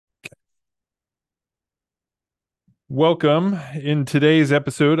Welcome. In today's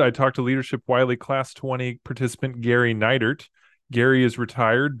episode, I talked to Leadership Wylie Class 20 participant Gary Neidert. Gary is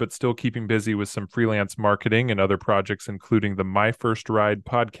retired, but still keeping busy with some freelance marketing and other projects, including the My First Ride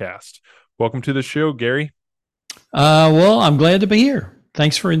podcast. Welcome to the show, Gary. Well, I'm glad to be here.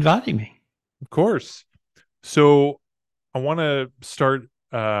 Thanks for inviting me. Of course. So I want to start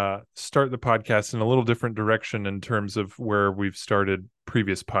the podcast in a little different direction in terms of where we've started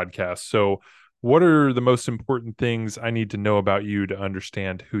previous podcasts. So what are the most important things I need to know about you to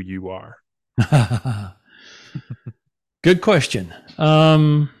understand who you are? Good question.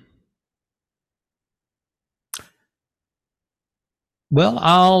 Well,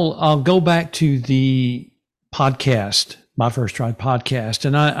 I'll go back to the podcast, My First Ride podcast,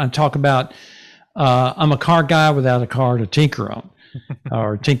 and I talk about I'm a car guy without a car to tinker on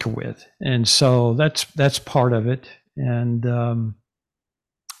or tinker with, and so that's part of it. And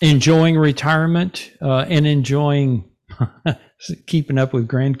enjoying retirement and enjoying keeping up with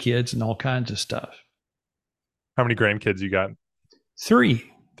grandkids and all kinds of stuff. How many grandkids you got?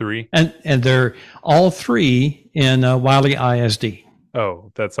 Three. Three? And they're all three in Wylie ISD.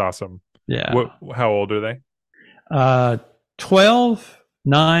 Oh, that's awesome. Yeah. How old are they? 12,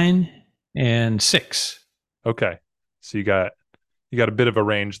 9, and 6. Okay. So you got a bit of a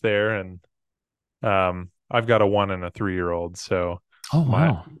range there, and I've got a 1 and a 3-year-old, so Oh,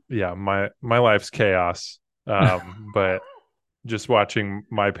 wow. my life's chaos. But just watching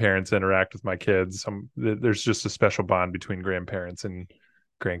my parents interact with my kids, there's just a special bond between grandparents and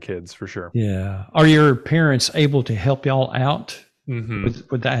grandkids for sure. Yeah. Are your parents able to help y'all out with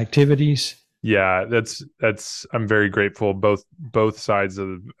the activities? Yeah, that's I'm very grateful. Both sides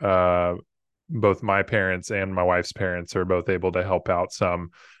of both my parents and my wife's parents are both able to help out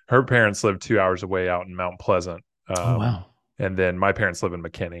some. Her parents live 2 hours away out in Mount Pleasant. Oh, wow. And then my parents live in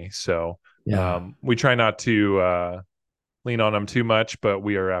McKinney. So Yeah. we try not to lean on them too much, but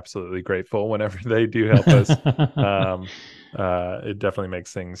we are absolutely grateful whenever they do help us. It definitely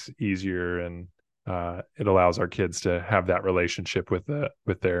makes things easier, and it allows our kids to have that relationship with their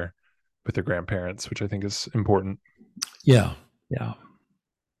grandparents, which I think is important. Yeah. Yeah.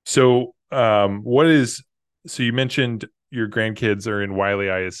 So so you mentioned your grandkids are in Wylie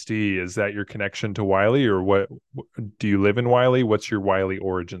ISD. Is that your connection to Wylie, or what do you live in Wylie? What's your Wylie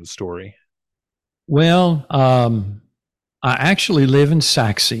origin story? Well, I actually live in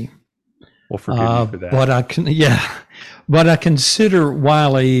Saxe. Well, forgive me for that. But I consider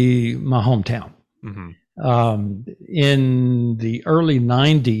Wylie my hometown. Mm-hmm. In the early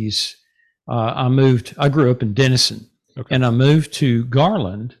 90s, I grew up in Denison, Okay. and I moved to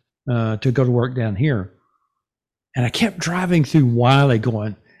Garland to go to work down here. And I kept driving through Wylie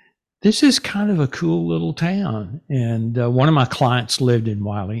going, this is kind of a cool little town. And one of my clients lived in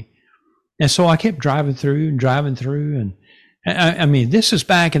Wylie. And so I kept driving through. And I mean, this is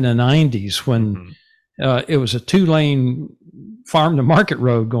back in the 90s when it was a 2-lane farm to market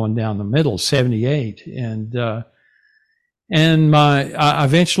road going down the middle, 78. And I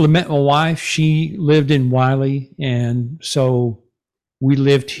eventually met my wife. She lived in Wylie. And so we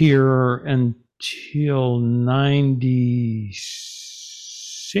lived here until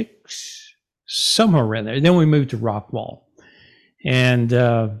 96, somewhere around there. Then we moved to Rockwall. And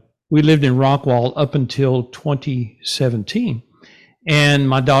we lived in Rockwall up until 2017. And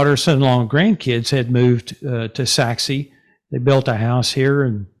my daughter, son-in-law, and grandkids had moved to Saxe. They built a house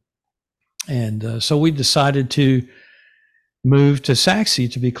here. And so we decided to move to Saxe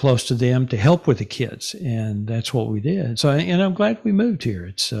to be close to them to help with the kids. And that's what we did. So, and I'm glad we moved here.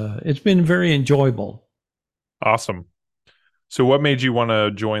 It's been very enjoyable. Awesome. So what made you want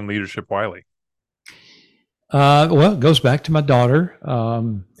to join Leadership Wylie? Well, it goes back to my daughter.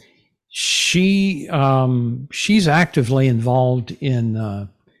 She's actively involved in the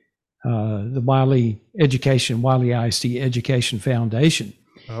Wylie ISD Education Foundation.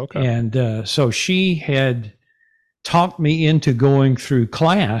 Okay. And so she had talked me into going through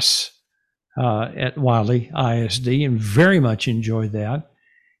class at Wylie ISD and very much enjoyed that.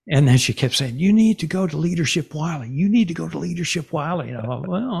 And then she kept saying, you need to go to Leadership Wylie. You need to go to Leadership Wylie. And I thought,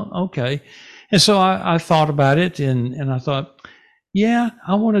 well, okay. And so I thought about it, and I thought, yeah,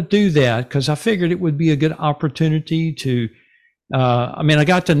 I want to do that because I figured it would be a good opportunity to, I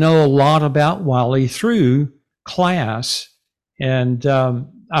got to know a lot about Wylie through class, and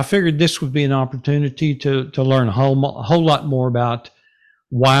I figured this would be an opportunity to learn a whole lot more about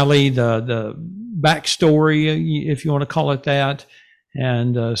Wylie, the backstory, if you want to call it that.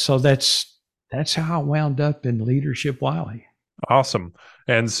 And so that's how I wound up in Leadership Wylie. Awesome.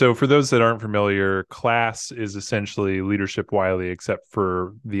 And so for those that aren't familiar, class is essentially Leadership Wylie, except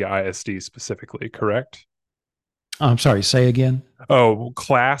for the ISD specifically, correct? I'm sorry, say again. Oh,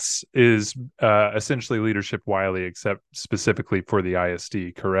 class is essentially leadership Wylie, except specifically for the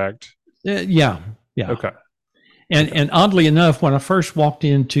ISD, correct? Yeah, yeah. Okay. And Okay. and oddly enough, when I first walked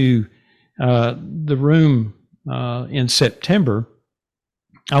into the room in September,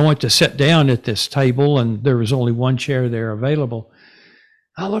 I went to sit down at this table, and there was only one chair there available.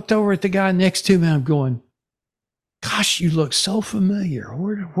 I looked over at the guy next to me. I'm going, "Gosh, you look so familiar.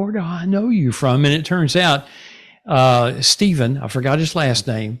 Where do I know you from?" And it turns out, Stephen, I forgot his last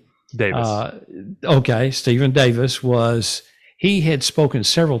name. Davis. Okay, Stephen Davis he had spoken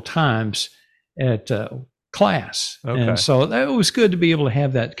several times at class. And Okay. so that was good to be able to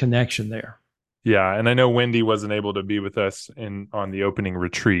have that connection there. Yeah, and I know Wendy wasn't able to be with us on the opening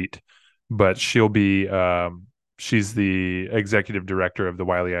retreat, but she's the executive director of the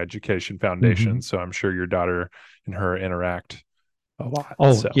Wylie Education Foundation, Mm-hmm. so I'm sure your daughter and her interact a lot.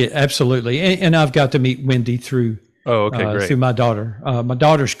 Oh, So, yeah, absolutely. And I've got to meet Wendy oh, okay, great. through my daughter. My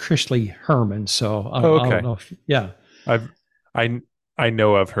daughter's Chrisley Herman. So Oh, I don't okay. know if, yeah. I've I I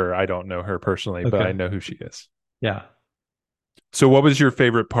know of her. I don't know her personally, but I Okay. know who she is. Yeah. So, what was your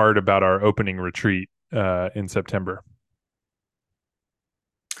favorite part about our opening retreat in September?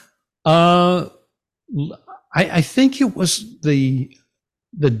 Uh, I think it was the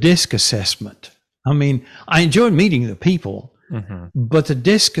disc assessment. I mean, I enjoyed meeting the people, Mm-hmm. but the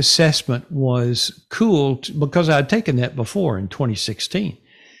disc assessment was cool because I had taken that before in 2016,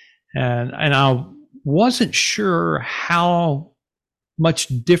 and I wasn't sure how much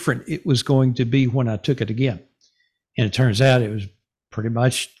different it was going to be when I took it again. And it turns out it was pretty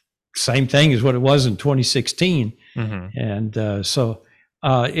much same thing as what it was in 2016. Mm-hmm. And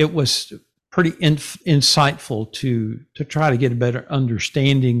it was pretty insightful to try to get a better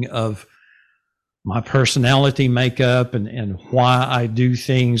understanding of my personality makeup and why I do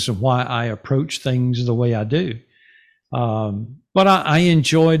things and why I approach things the way I do. But I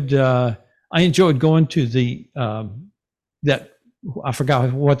enjoyed going to the that I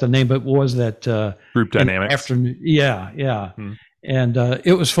forgot what the name of it was that Group in the dynamics. afternoon. Yeah, yeah, Mm, and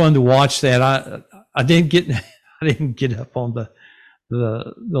it was fun to watch that. I didn't get I didn't get up on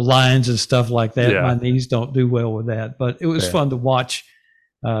the lines and stuff like that. My yeah, knees don't do well with that, but it was fair. fun to watch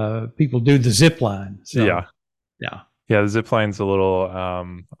people do the zip line. So Yeah, yeah, yeah. The zip line's a little.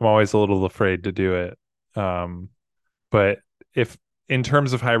 I'm always a little afraid to do it. But if in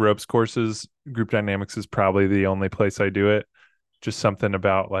terms of high ropes courses, group dynamics is probably the only place I do it. Just something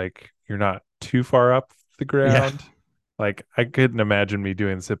about like you're not too far up the yeah. ground. Like I couldn't imagine me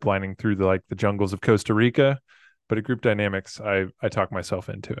doing zip lining through the jungles of Costa Rica, but at group dynamics, I talk myself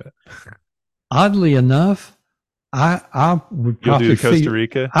into it. Oddly enough, I would You'll do probably the Costa feel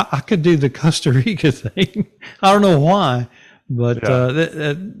Rica, I could do the Costa Rica thing. I don't know why, but yeah,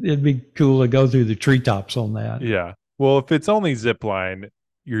 it'd be cool to go through the treetops on that. yeah. Well, if it's only zip line,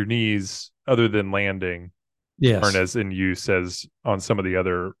 your knees, other than landing, aren't Yes, as in use as on some of the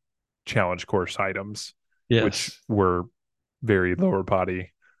other challenge course items, which yes, were very lower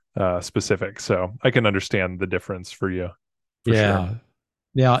body specific. So I can understand the difference for you for sure. yeah,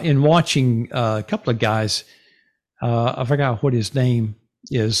 yeah. In watching a couple of guys, I forgot what his name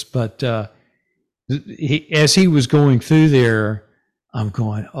is, but as he was going through there, I'm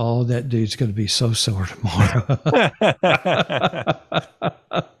going, oh, that dude's going to be so sore tomorrow.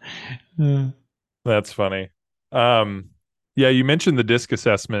 That's funny. Um, yeah, you mentioned the disc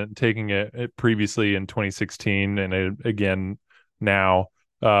assessment, taking it previously in 2016 and again now.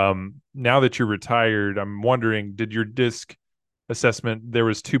 Now that you're retired, I'm wondering, did your disc assessment, there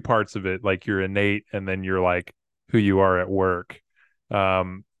was two parts of it, like your innate and then you're like who you are at work.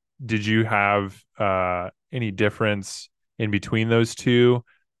 Um, did you have any difference in between those two?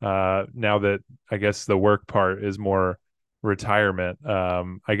 Now that I guess the work part is more retirement.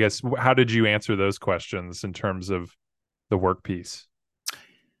 I guess how did you answer those questions in terms of the work piece?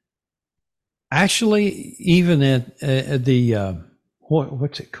 Actually, even at the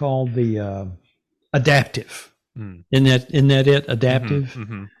what's it called, the adaptive, Mm. in that it Mm-hmm, adaptive,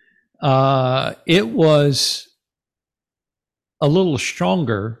 mm-hmm. it was a little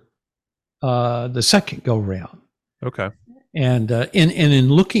stronger the second go round, Okay. and in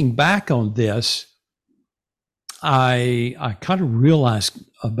looking back on this, I kind of realized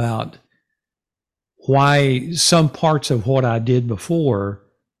about why some parts of what I did before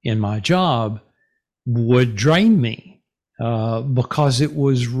in my job would drain me because it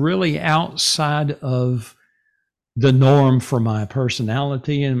was really outside of the norm for my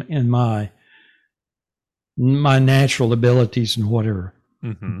personality and my natural abilities and whatever.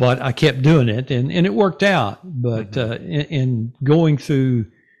 Mm-hmm, But I kept doing it, and it worked out. But mm-hmm. in going through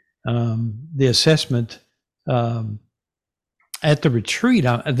the assessment, um, at the retreat,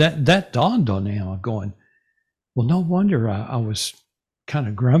 that dawned on me. I'm going, well, no wonder I was kind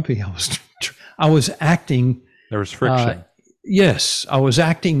of grumpy. I was acting. There was Uh, friction. yes, I was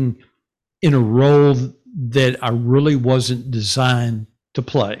acting in a role that I really wasn't designed to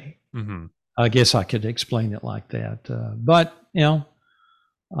play. Mm-hmm. I guess I could explain it like that. But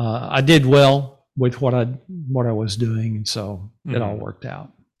I did well with what I was doing, and so it all Mm-hmm. worked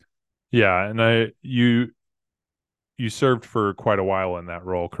out. Yeah, and you served for quite a while in that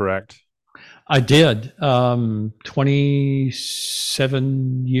role, correct? I did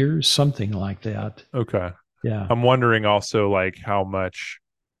 27 years, something like that. Okay. Yeah. I'm wondering also like how much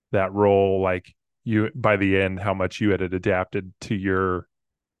that role, like you by the end, how much you had adapted to your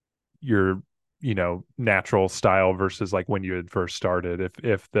natural style versus like when you had first started.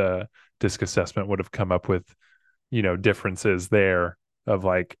 If the disc assessment would have come up with differences there of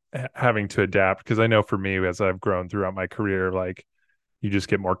like having to adapt, because I know for me as I've grown throughout my career, like you just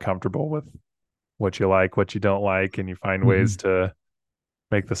get more comfortable with what you like, what you don't like, and you find ways Mhm. to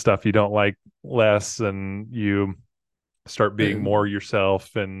make the stuff you don't like less, and you start being Uh, more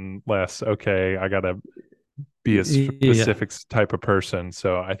yourself and less, okay, I gotta be a yeah. specific type of person.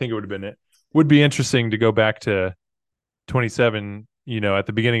 So I think would be interesting to go back to 27, at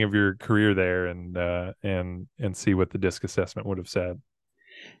the beginning of your career there, and see what the disc assessment would have said.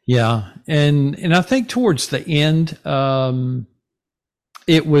 Yeah. And I think towards the end,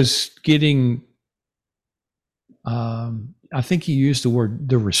 it was getting, I think you used the word,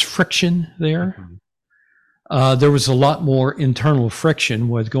 there was friction there. Mm-hmm. There was a lot more internal friction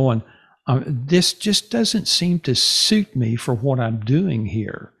with going, this just doesn't seem to suit me for what I'm doing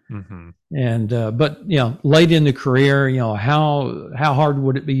here. Mm-hmm. And but late in the career, how hard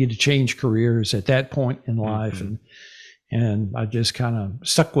would it be to change careers at that point in life? Mm-hmm. And I just kind of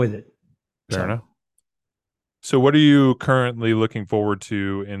stuck with it. Fair enough. So So what are you currently looking forward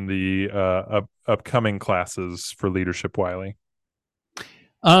to in the upcoming classes for Leadership Wylie?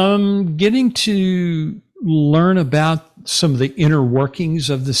 getting to learn about some of the inner workings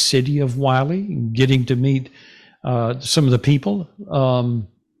of the city of Wylie, getting to meet some of the people.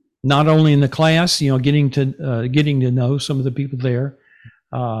 Not only in the class, getting to know some of the people there,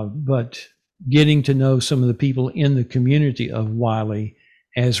 but getting to know some of the people in the community of Wylie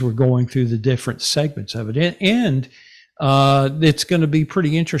as we're going through the different segments of it. And it's going to be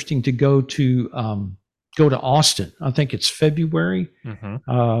pretty interesting to go to Austin. I think it's February,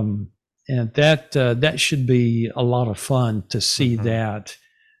 Mm-hmm. and that should be a lot of fun to see Mm-hmm. that.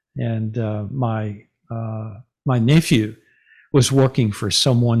 And my nephew was working for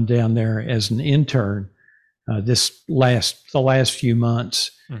someone down there as an intern the last few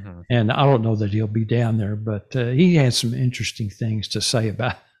months, Mm-hmm. and I don't know that he'll be down there, but he had some interesting things to say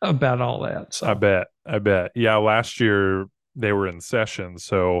about all that. I So bet. I bet. Yeah, last year they were in session,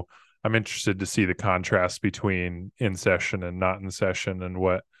 so I'm interested to see the contrast between in session and not in session, and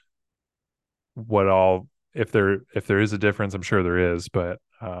what all, if there is a difference. I'm sure there is, but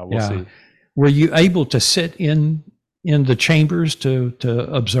we'll yeah, see. were you able to sit in the chambers to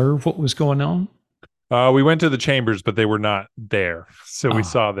observe what was going on? We went to the chambers, but they were not there. So we Ah,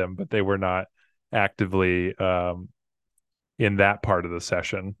 saw them, but they were not actively in that part of the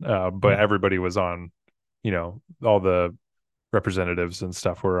session. But yeah. everybody was on, all the representatives and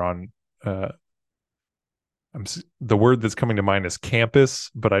stuff were on. Uh, the word that's coming to mind is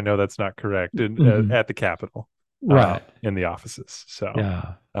campus, but I know that's not correct. Mhm. At the Capitol, Right. in the offices. So,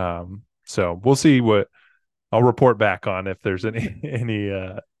 Yeah. we'll see what I'll report back on if there's any any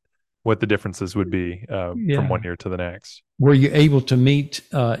what the differences would be from one Yeah. year to the next. Were you able to meet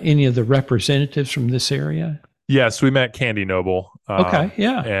any of the representatives from this area? Yes, we met Candy Noble, Okay.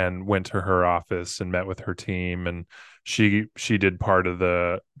 Yeah. and went to her office and met with her team, and she did part of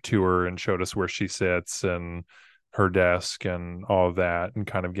the tour and showed us where she sits and her desk and all of that, and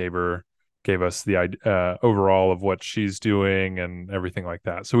kind of gave us the overall of what she's doing and everything like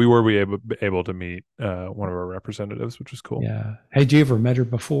that. So we were able to meet one of our representatives, which was cool. Yeah. Had you ever met her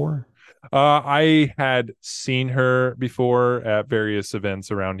before? I had seen her before at various events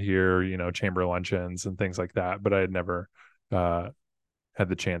around here, chamber luncheons and things like that, but I had never uh, had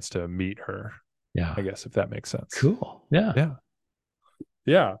the chance to meet her, Yeah. I guess, if that makes sense. Cool. Yeah. Yeah.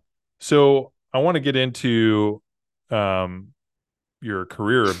 Yeah. So I want to get into um, your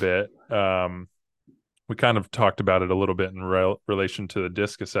career a bit. We kind of talked about it a little bit in relation to the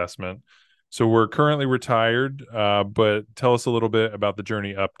disc assessment. So we're currently retired, but tell us a little bit about the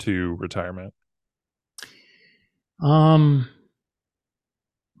journey up to retirement. Um,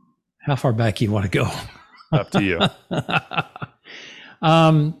 how far back you want to Up to you. go?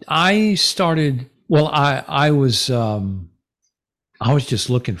 I started Well, I was just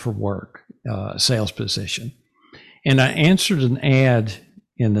looking for work, sales position, and I answered an ad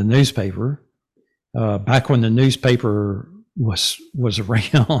in the newspaper back when the newspaper was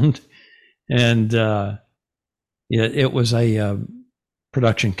around, and it was a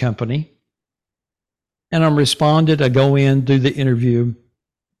production company. And I responded. I go in, do the interview,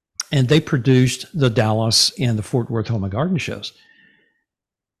 and they produced the Dallas and the Fort Worth Home and Garden shows.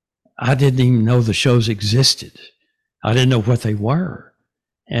 I didn't even know the shows existed. I didn't know what they were.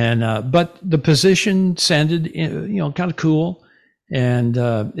 And but the position sounded, kind of cool. And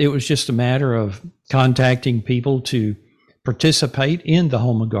it was just a matter of contacting people to participate in the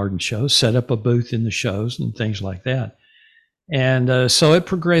home and garden shows, set up a booth in the shows and things like that. And so it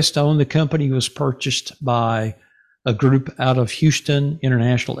progressed on. The company was purchased by a group out of Houston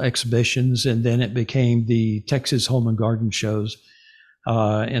International Exhibitions, and then it became the Texas Home and Garden Shows.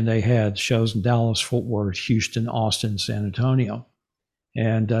 And they had shows in Dallas, Fort Worth, Houston, Austin, San Antonio.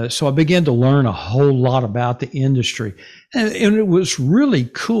 And so I began to learn a whole lot about the industry. And it was really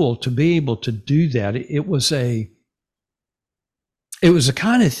cool to be able to do that. It was a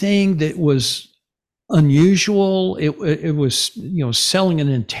kind of thing that was unusual. It was, selling an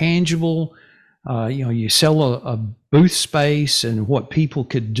intangible. You sell a booth space and what people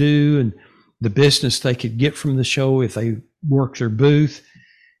could do and the business they could get from the show if they worked their booth.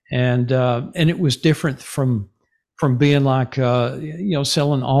 And it was different from being like,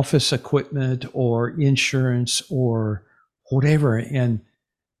 selling office equipment or insurance or whatever. And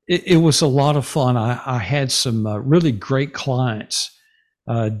it was a lot of fun. I had some really great clients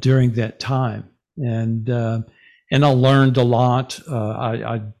during that time. And I learned a lot.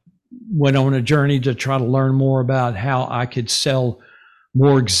 I went on a journey to try to learn more about how I could sell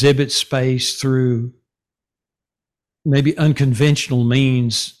more exhibit space through maybe unconventional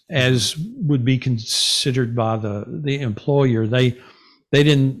means, as would be considered by the employer. They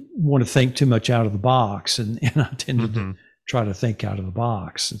didn't want to think too much out of the box, and I tended to try to think out of the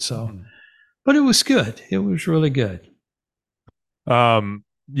box. And so, but it was good. It was really good.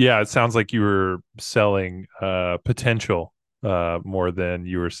 Yeah, it sounds like you were selling potential more than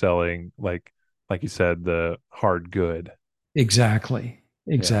you were selling, like you said, the hard good. Exactly.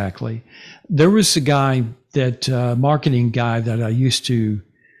 There was a guy, that marketing guy, that I used to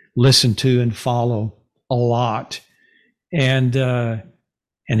listen to and follow a lot, and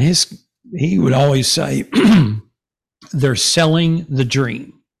he would always say, "They're selling the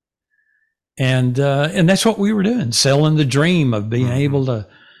dream," and that's what we were doing, selling the dream of being able to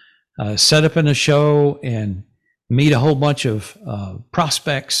set up in a show and meet a whole bunch of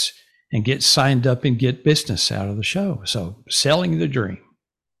prospects and get signed up and get business out of the show. So selling the dream.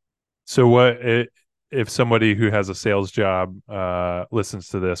 So if somebody who has a sales job listens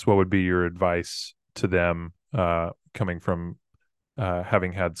to this, what would be your advice to them coming from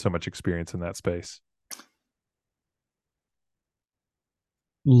having had so much experience in that space?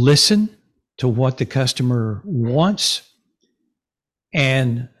 Listen to what the customer wants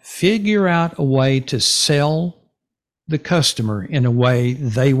and figure out a way to sell the customer in a way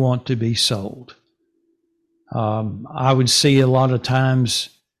they want to be sold. I would see a lot of times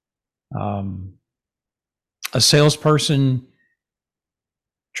a salesperson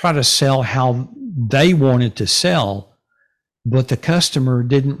try to sell how they wanted to sell, but the customer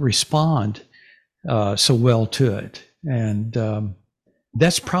didn't respond so well to it. And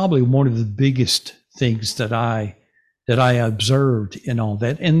that's probably one of the biggest things that I observed in all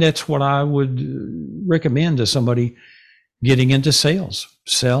that. And that's what I would recommend to somebody getting into sales.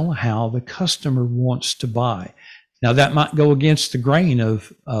 Sell how the customer wants to buy. Now, that might go against the grain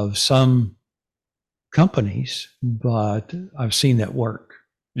of some companies, but I've seen that work.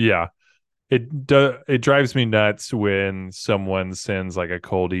 Yeah. It drives me nuts when someone sends like a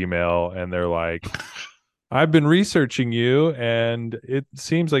cold email and they're like, "I've been researching you and it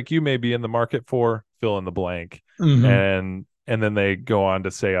seems like you may be in the market for fill in the blank." And then they go on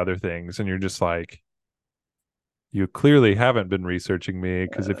to say other things, and you're just like, you clearly haven't been researching me,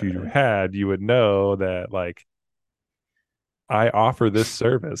 because if you had, you would know that, like, I offer this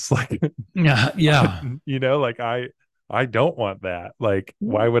service. Like, yeah. like I don't want that. Like,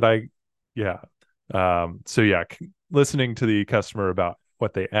 why would I? Yeah. So yeah, listening to the customer about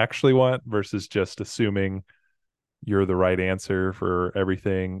what they actually want versus just assuming you're the right answer for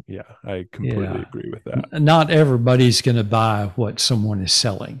everything. Yeah, I completely agree with that. Not everybody's going to buy what someone is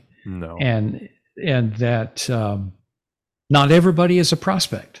selling. No. And that not everybody is a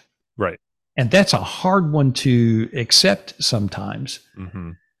prospect. Right. And that's a hard one to accept sometimes,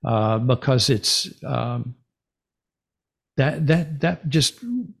 because it's that just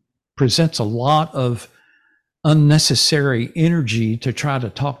presents a lot of unnecessary energy to try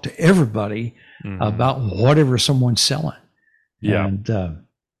to talk to everybody about whatever someone's selling. Yeah. And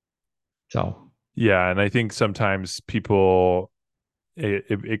so, Yeah. And I think sometimes people,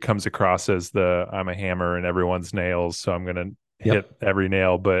 it comes across as I'm a hammer and everyone's nails, so I'm going to hit yep. every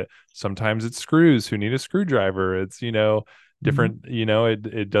nail. But sometimes it's screws who need a screwdriver. It's, different,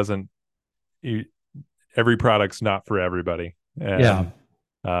 it doesn't, you, every product's not for everybody. Yeah.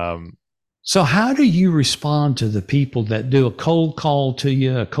 And, um, So, how do you respond to the people that do a cold call to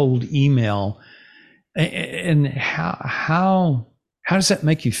you, a cold email, and how does that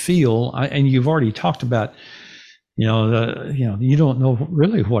make you feel? And you've already talked about, you don't know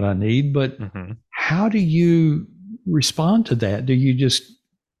really what I need, but mhm. how do you respond to that? Do you just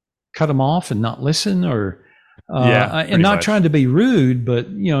cut them off and not listen, or Yeah, and pretty not much. trying to be rude, but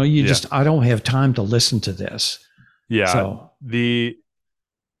you Yeah. just I don't have time to listen to this. Yeah. So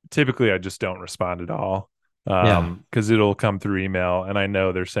Typically I just don't respond at all. yeah, Because it'll come through email and I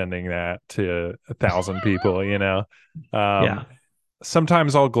know they're sending that to 1,000 people. Um, yeah.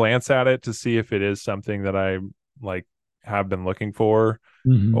 Sometimes I'll glance at it to see if it is something that I like have been looking for,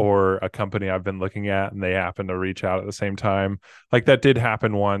 Hmm. or a company I've been looking at and they happen to reach out at the same time. Like that did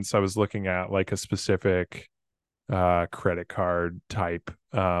happen once. I was looking at like a specific credit card type,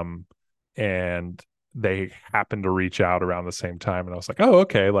 and they happened to reach out around the same time, and I was like, oh,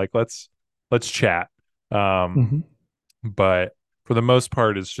 okay, like let's chat. Um, Hmm. but for the most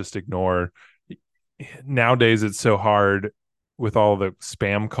part, it's just ignore. Nowadays, it's so hard with all the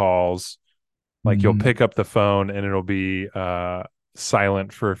spam calls. Like you'll Hmm. pick up the phone and it'll be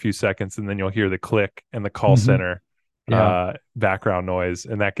silent for a few seconds, and then you'll hear the click and the call Hmm. center Yeah. background noise,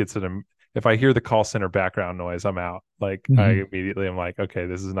 and that gets it. If I hear the call center background noise, I'm out. Like I Hmm. immediately am like, okay,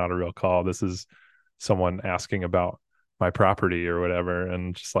 this is not a real call. This is someone asking about my property or whatever,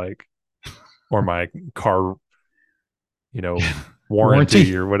 and just like, or my car, you know, warranty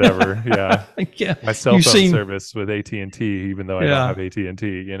Warranty. or whatever. Yeah, Yeah, my cell you phone seem. service with AT&T, even though I don't Yeah, have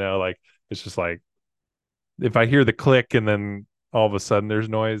AT&T. Like it's just like if I hear the click and then all of a sudden there's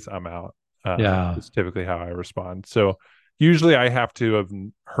noise, I'm out. yeah. It's typically how I respond. So usually I have to have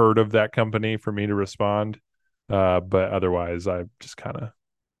heard of that company for me to respond. But otherwise I just kind of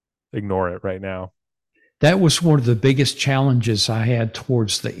ignore it right now. That was one of the biggest challenges I had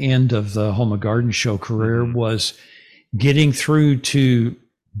towards the end of the Home and Garden Show career Mm-hmm. was getting through to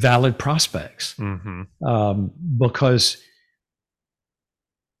valid prospects. Mm-hmm. Because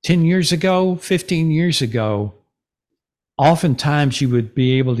 10 years ago, 15 years ago, oftentimes you would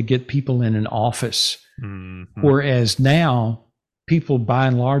be able to get people in an office, Mm-hmm. whereas now people by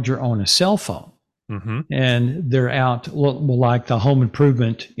and large are on a cell phone Mm-hmm. and they're out, well, like the home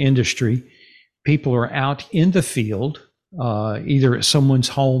improvement industry, people are out in the field, either at someone's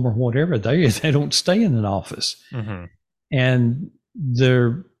home or whatever. They don't stay in an office, Mm-hmm. and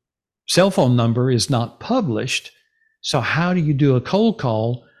their cell phone number is not published. So how do you do a cold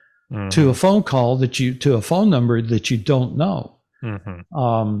call to Mm-hmm. a phone call to a phone number that you don't know?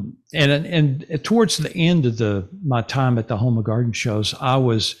 Mm-hmm. And towards the end of my time at the Home and Garden shows, I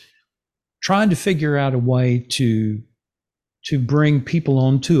was trying to figure out a way to bring people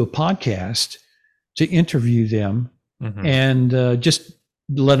onto a podcast to interview them Mm-hmm. and just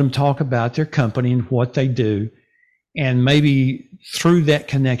let them talk about their company and what they do. And maybe through that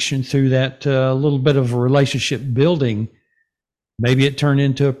connection, through that little bit of a relationship building, maybe it turned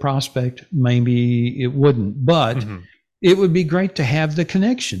into a prospect, maybe it wouldn't. But Mm-hmm. it would be great to have the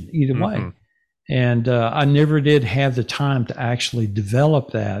connection either way. Mm-hmm. And I never did have the time to actually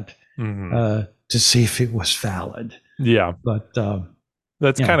develop that Mm-hmm. to see if it was valid. Yeah. But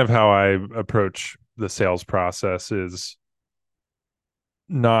That's yeah. kind of how I approach the sales process, is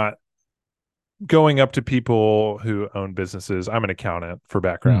not going up to people who own businesses. I'm an accountant for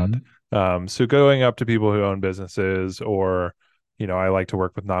background. Mhm. So going up to people who own businesses, or, I like to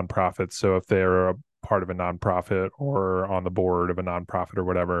work with nonprofits. So if they're a part of a nonprofit or on the board of a nonprofit or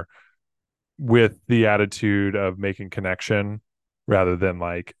whatever, with the attitude of making connection rather than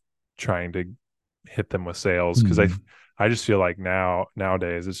like trying to hit them with sales. Cause Mhm. I just feel like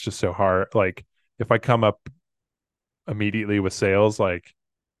nowadays it's just so hard. Like if I come up immediately with sales, like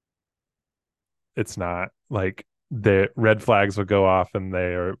it's not like the red flags will go off and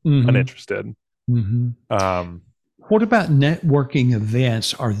they are Mhm. uninterested. Mhm. Um, What about networking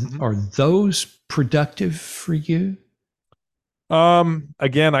events? mhm. Are those productive for you?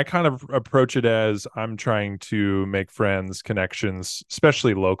 Again, I kind of approach it as I'm trying to make friends, connections,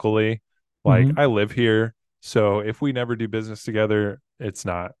 especially locally. Like Mhm. I live here, so if we never do business together, it's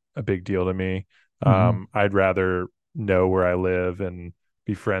not a big deal to me. Mhm. I'd rather know where I live and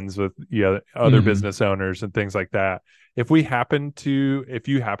be friends with other business owners and things like that. If you happen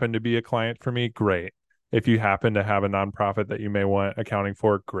to be a client for me, great. If you happen to have a nonprofit that you may want accounting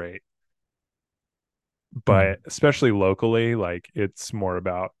for, great. But especially locally, like it's more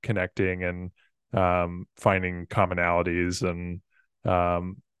about connecting and finding commonalities and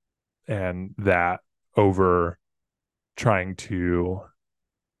that over trying to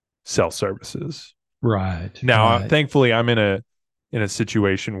sell services. Right. Now, Right. thankfully, I'm in a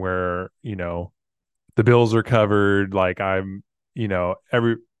situation where, the bills are covered. Like I'm,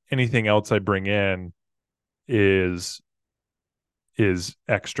 anything else I bring in is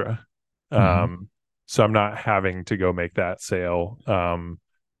extra. So I'm not having to go make that sale.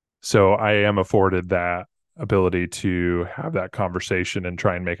 So I am afforded that ability to have that conversation and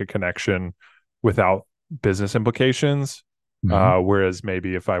try and make a connection without business implications. Whereas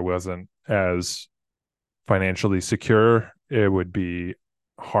maybe if I wasn't as financially secure, it would be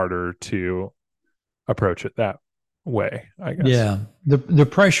harder to approach it that way, I guess. Yeah. The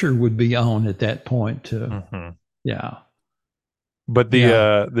pressure would be on at that point to, yeah. But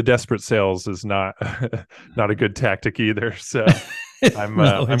the desperate sales is not not a good tactic either. So I'm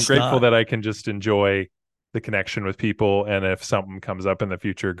No, I'm it's grateful not. that I can just enjoy the connection with people, and if something comes up in the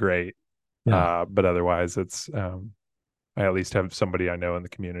future, great. Yeah. But otherwise, it's I at least have somebody I know in the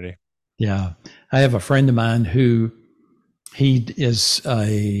community. Yeah. I have a friend of mine who he is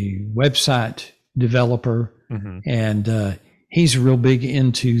a website developer, and he's real big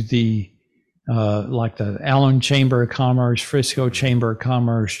into the like the Allen Chamber of Commerce, Frisco Chamber of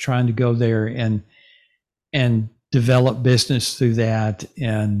Commerce, trying to go there and develop business through that.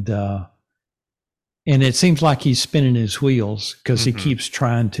 And it seems like he's spinning his wheels because he keeps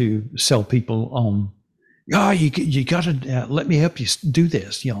trying to sell people on, you got to let me help you do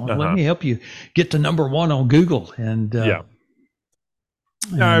this. Let me help you get to number one on Google. And yeah.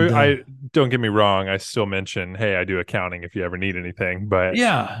 No, I don't get me wrong. I still mention, hey, I do accounting if you ever need anything, but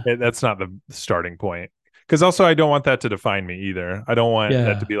yeah, that's not the starting point. Because also, I don't want that to define me either. I don't want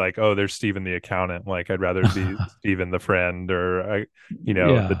that to be like, oh, there's Steven the accountant. Like, I'd rather be Steven the friend, or the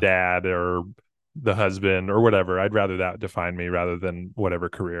yeah, dad, or the husband, or whatever. I'd rather that define me rather than whatever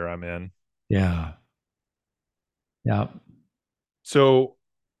career I'm in. yeah, yeah. So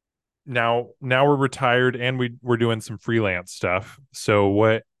now we're retired and we're doing some freelance stuff. So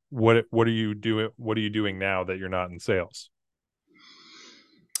what are you doing? What are you doing now that you're not in sales?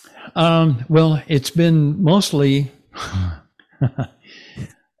 Well, it's been mostly.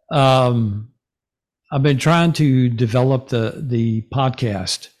 I've been trying to develop the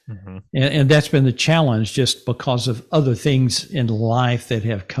podcast, and that's been the challenge, just because of other things in life that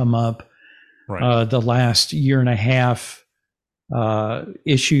have come up. Right. The last year and a half,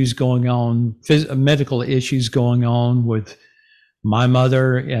 issues going on, medical issues going on with my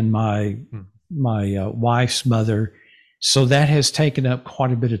mother and my wife's mother. So that has taken up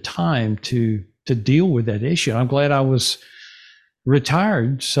quite a bit of time to deal with that issue. I'm glad I was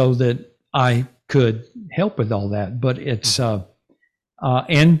retired so that I could help with all that. But it's and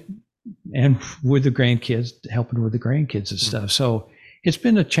with the grandkids, helping with the grandkids and stuff. So it's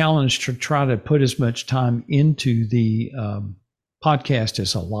been a challenge to try to put as much time into the podcast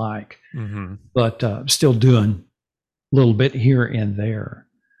as I like, but still doing a little bit here and there.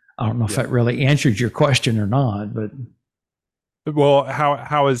 I don't know if that really answered your question or not, but well,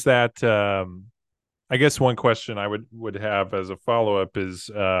 how is that? I guess one question I would have as a follow-up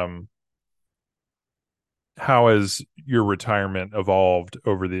is, how has your retirement evolved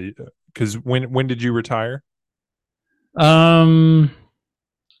over because when did you retire?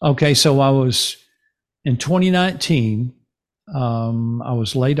 Okay, so I was in 2019. I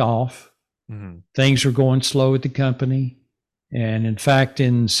was laid off. Things were going slow at the company, and in fact,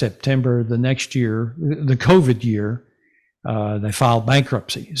 in September the next year, the COVID year, they filed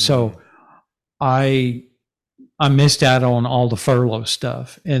bankruptcy. So I missed out on all the furlough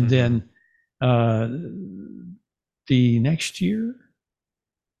stuff, and then the next year,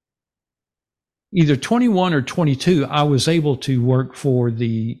 either 21 or 22, I was able to work for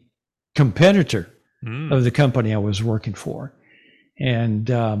the competitor of the company I was working for, and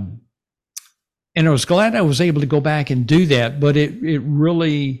I was glad I was able to go back and do that. But it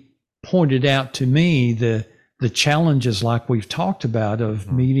really pointed out to me the challenges, like we've talked about,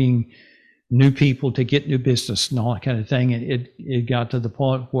 of meeting new people to get new business and all that kind of thing. And it got to the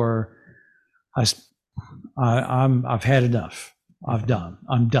point where I've had enough. I'm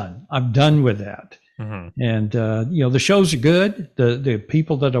done with that. And the shows are good. The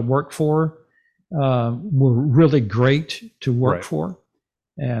people that I work for were really great to work for,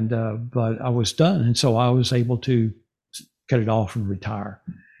 and but I was done, and so I was able to cut it off and retire.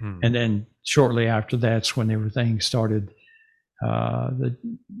 Hmm. And then shortly after that's when everything started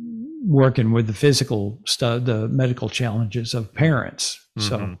working with the physical stuff, the medical challenges of parents.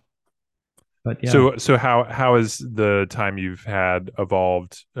 So, but yeah. So how has the time you've had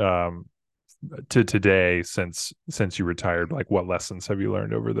evolved to today since you retired? Like, what lessons have you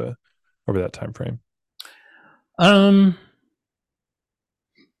learned over that time frame? I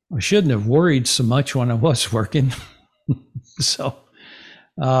shouldn't have worried so much when I was working. So,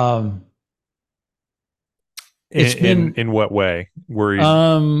 it's been in what way? Worried?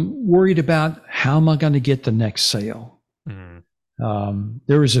 Worried about how am I going to get the next sale.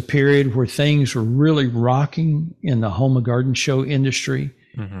 There was a period where things were really rocking in the home and garden show industry.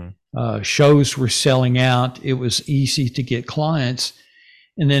 Shows were selling out. It was easy to get clients.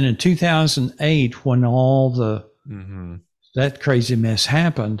 And then in 2008, when all that crazy mess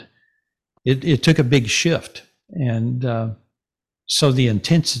happened, it took a big shift. And so the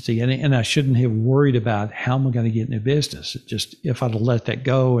intensity, and I shouldn't have worried about how am I going to get in the business. It just, if I'd have let that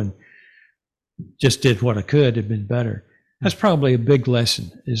go and just did what I could, it'd been better. That's probably a big lesson,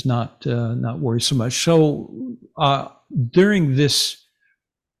 is not worry so much. So during this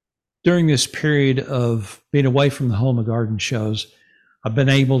period of being away from the home and garden shows, I've been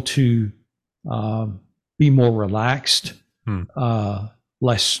able to be more relaxed,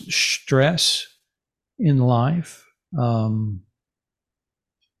 less stress in life,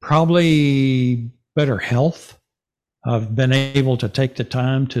 probably better health. I've been able to take the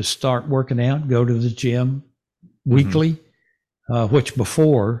time to start working out, go to the gym weekly, which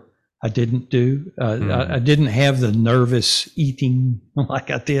before I didn't do. I didn't have the nervous eating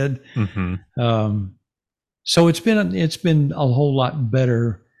like I did. So it's been a whole lot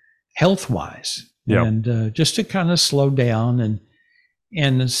better health wise, and just to kind of slow down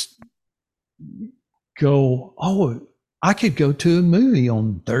and go. Oh, I could go to a movie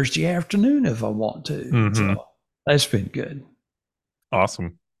on Thursday afternoon if I want to. So that's been good.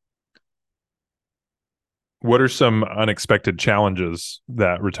 Awesome. What are some unexpected challenges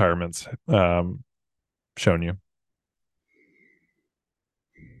that retirement's shown you?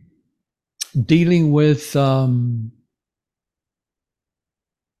 Dealing with the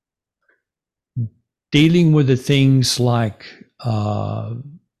things like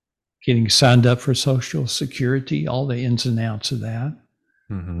getting signed up for Social Security, all the ins and outs of that.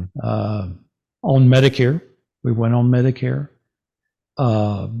 On Medicare, we went on Medicare.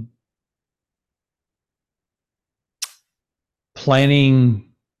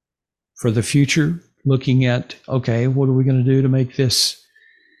 Planning for the future, looking at, okay, what are we going to do to make this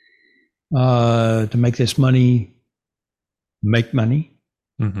money make money?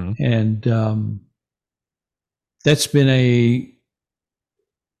 And that's been a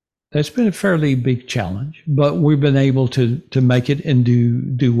fairly big challenge, but we've been able to make it and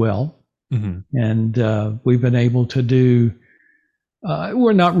do well. And we've been able to do.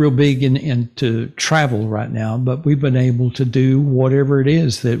 We're not real big into travel right now, but we've been able to do whatever it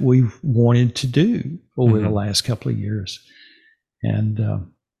is that we've wanted to do over the last couple of years. And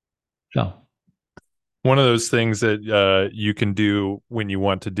so. One of those things that you can do when you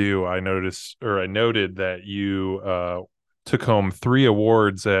want to do, I noted that you took home 3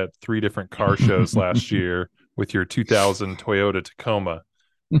 awards at 3 different car shows last year with your 2000 Toyota Tacoma.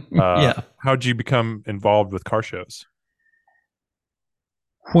 How'd you become involved with car shows?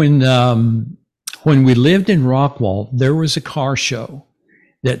 When we lived in Rockwall, there was a car show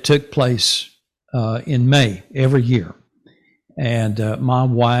that took place in May every year. And my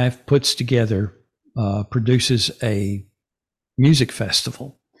wife produces a music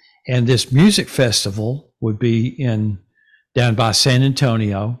festival. And this music festival would be down by San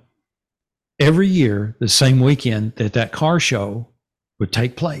Antonio every year, the same weekend that car show would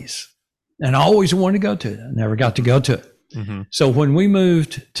take place. And I always wanted to go to it. I never got to go to it. So when we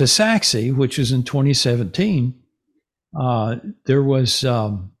moved to Saxe, which was in 2017, there was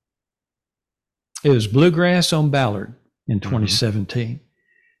it was Bluegrass on Ballard in 2017,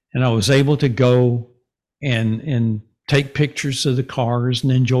 and I was able to go and take pictures of the cars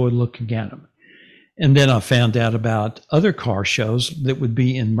and enjoy looking at them. And then I found out about other car shows that would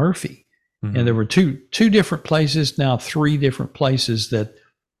be in Murphy, and there were two different places, now 3 different places that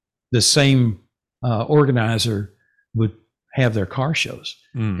the same organizer would have their car shows.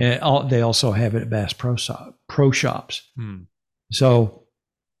 And they also have it at Bass Pro Shops. So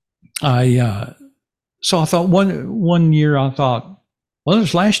I thought one year, I thought, well, it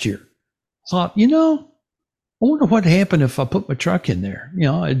was last year. I thought, I wonder what happened if I put my truck in there.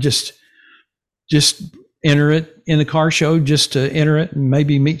 I just enter it in the car show, just to enter it and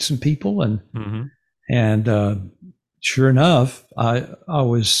maybe meet some people and sure enough, I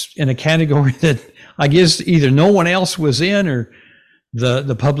was in a category that I guess either no one else was in, or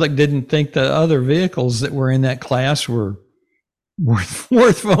the public didn't think the other vehicles that were in that class were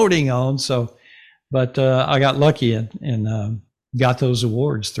worth voting on. So, but I got lucky and got those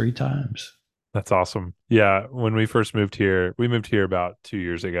awards 3 times. That's awesome. Yeah, when we first moved here, we moved here about 2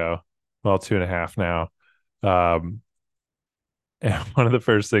 years ago. Well, 2.5 now. Um, and one of the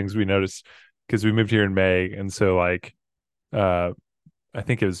first things we noticed, because we moved here in May, and so like uh I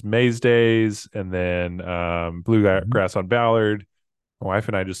think it was May's days and then bluegrass on Ballard. My wife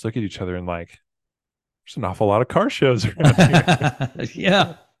and I just look at each other and like, there's an awful lot of car shows around here.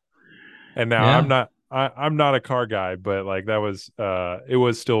 Yeah. And now Yeah. I'm not a car guy, but like that was it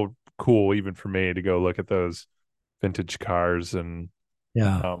was still cool even for me to go look at those vintage cars. And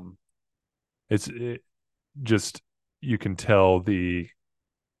Yeah. um just, you can tell the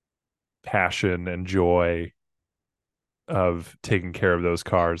passion and joy of taking care of those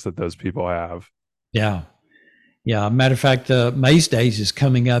cars that those people have. Yeah. Yeah. Matter of fact, Maze Days is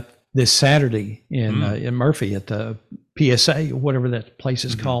coming up this Saturday in Murphy at the PSA, whatever that place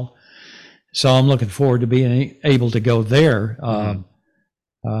is called. So I'm looking forward to being able to go there.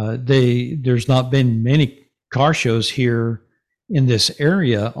 There's not been many car shows here in this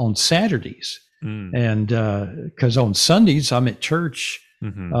area on Saturdays. And because on Sundays I'm at church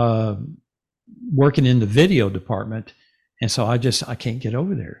working in the video department. And so I can't get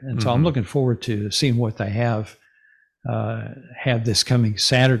over there. And so I'm looking forward to seeing what they have this coming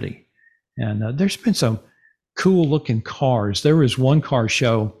Saturday. And there's been some cool looking cars. There was one car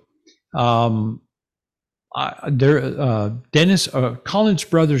show. Dennis Collins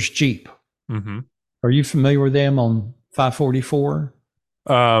Brothers Jeep. Are you familiar with them on 544?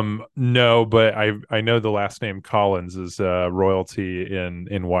 No, but I know the last name Collins is royalty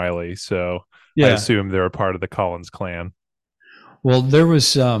in Wylie, so I assume they're a part of the Collins clan. Well, there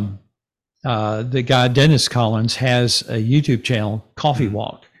was the guy Dennis Collins has a YouTube channel, Coffee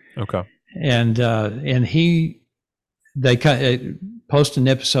Walk. Okay. And they post an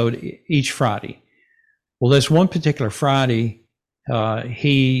episode each Friday. Well, this one particular Friday,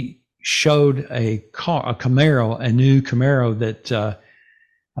 he showed a Camaro, a new Camaro that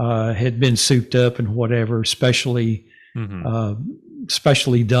had been souped up and whatever, specially done,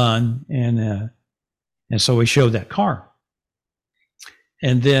 and so he showed that car.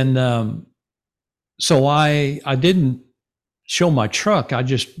 And then, so I didn't show my truck. I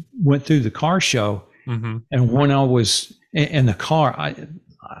just went through the car show. And when I was in the car,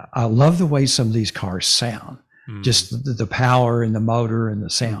 I love the way some of these cars sound, just the power and the motor and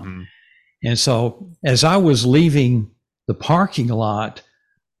the sound. And so as I was leaving the parking lot,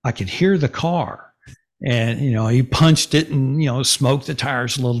 I could hear the car, and, he punched it and, smoked the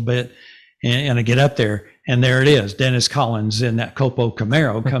tires a little bit. And I get up there, and there it is, Dennis Collins in that Copo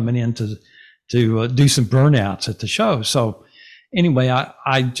Camaro coming in to do some burnouts at the show. So anyway,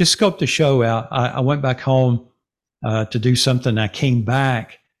 I just scoped the show out. I went back home to do something. I came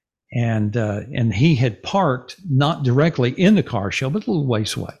back, and he had parked not directly in the car show, but a little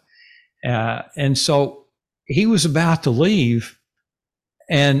ways away. And so he was about to leave,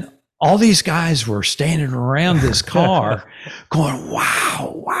 and all these guys were standing around this car going,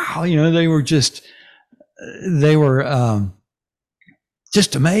 wow, wow. They were just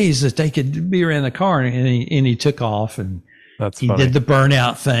amazed that they could be around the car, and he took off, and he did the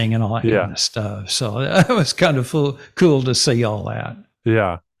burnout thing and all that kind of stuff. So that was kind of cool to see all that.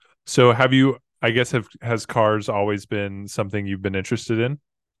 Yeah. So has cars always been something you've been interested in?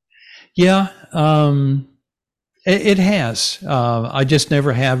 Yeah. It has. I just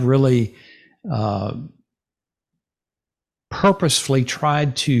never have really purposefully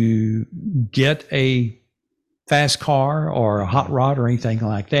tried to get a fast car or a hot rod or anything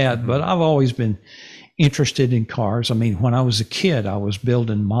like that. But I've always been interested in cars. I mean, when I was a kid, I was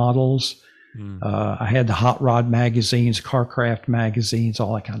building models. I had the hot rod magazines, Carcraft magazines,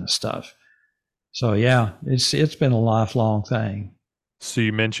 all that kind of stuff. So yeah, it's been a lifelong thing. So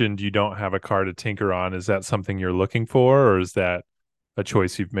you mentioned you don't have a car to tinker on. Is that something you're looking for, or is that a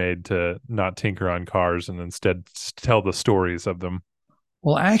choice you've made to not tinker on cars and instead tell the stories of them?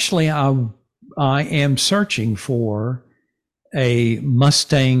 Well, actually, I am searching for a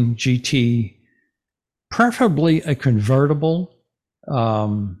Mustang GT, preferably a convertible.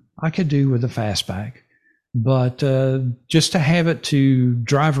 I could do with a fastback, but just to have it to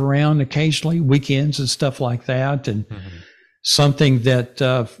drive around occasionally, weekends and stuff like that, and something that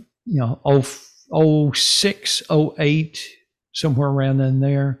 06, 08, somewhere around in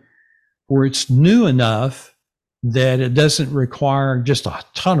there, where it's new enough that it doesn't require just a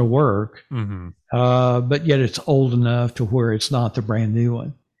ton of work, Mm-hmm. but yet it's old enough to where it's not the brand new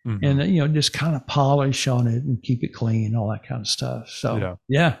one. Mm-hmm. And, just kind of polish on it and keep it clean, all that kind of stuff. So,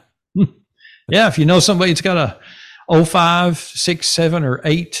 Yeah. yeah. Yeah. If you know somebody that's got a '05, '6, '7, or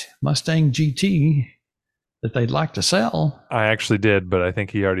 '8 Mustang GT that they'd like to sell. I actually did, but I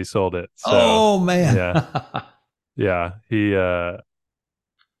think he already sold it. So Oh, man. yeah. Yeah. He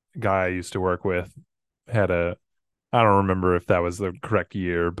guy I used to work with had a I don't remember if that was the correct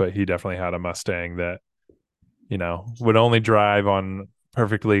year, but he definitely had a Mustang that, would only drive on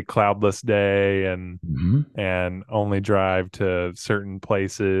perfectly cloudless day Mhm. and only drive to certain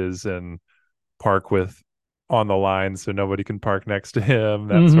places and park with on the line so nobody can park next to him,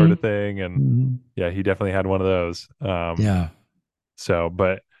 that sort of Mhm. thing. And Mhm. yeah, he definitely had one of those. Yeah.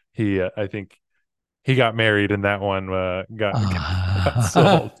 But he, I think he got married and that one got Uh,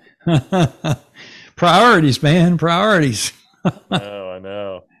 sold. priorities, man. Priorities. I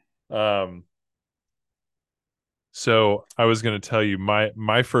know. Um, so I was going to tell you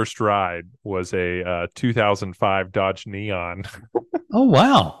my first ride was a 2005 Dodge Neon. Oh,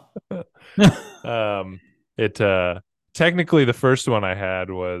 wow. um, it technically the first one I had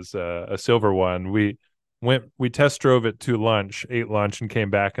was a silver one. We test drove it to lunch, ate lunch, and came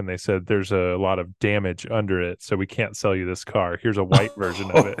back, and they said there's a lot of damage under it, so we can't sell you this car. Here's a white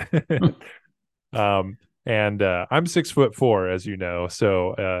version of it. And I'm 6'4", as you know,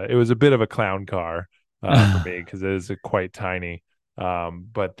 so it was a bit of a clown car for me because it is quite tiny.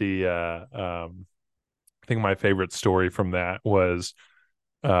 But I think my favorite story from that was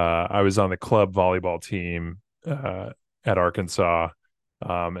I was on the club volleyball team at Arkansas,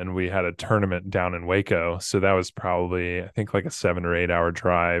 and we had a tournament down in Waco. So that was probably, I think, like a 7 or 8 hour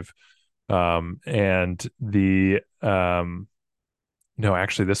drive. And no,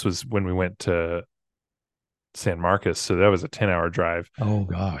 actually, this was when we went to San Marcos. So that was a 10-hour drive. Oh,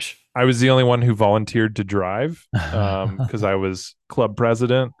 gosh. I was the only one who volunteered to drive because I was club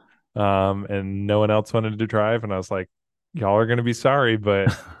president, and no one else wanted to drive. And I was like, y'all are going to be sorry,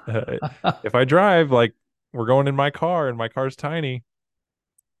 but if I drive, like, we're going in my car and my car's tiny.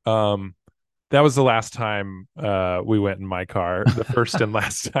 Um, that was the last time we went in my car, the first and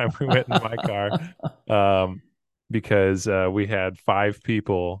last time we went in my car, um, because we had 5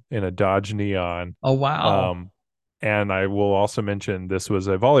 people in a Dodge Neon. Oh, wow. Um, and I will also mention this was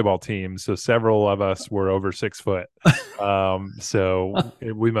a volleyball team, so several of us were over 6 foot.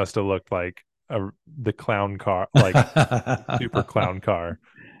 We must have looked like the clown car, like super clown car.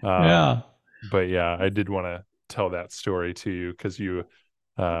 Um, Yeah. but yeah, I did want to tell that story to you because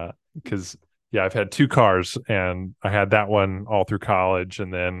yeah, I've had 2 cars and I had that one all through college,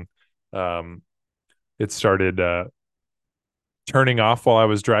 and then um, it started turning off while I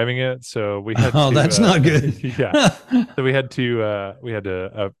was driving it, so we had Oh, to that's not good. yeah, so we had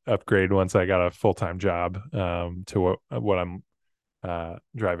to upgrade once I got a full-time job to what I'm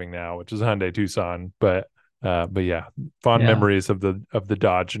driving now, which is a Hyundai Tucson. But yeah, fond Yeah. memories of the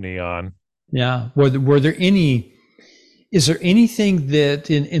Dodge Neon. Yeah. Were there any, is there anything that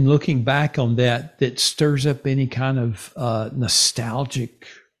in looking back on that stirs up any kind of nostalgic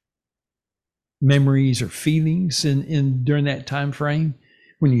memories or feelings in during that time frame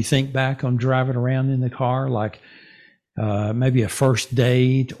when you think back on driving around in the car, like maybe a first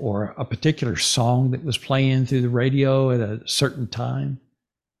date or a particular song that was playing through the radio at a certain time?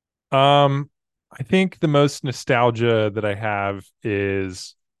 Um, I think the most nostalgia that I have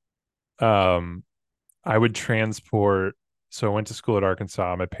is um I would transport. So I went to school at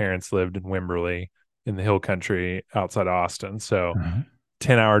Arkansas. My parents lived in Wimberley in the hill country outside Austin. So Uh-huh.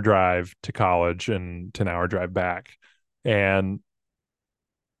 10-hour drive to college and 10-hour drive back. And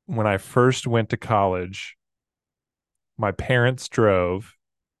when I first went to college, my parents drove.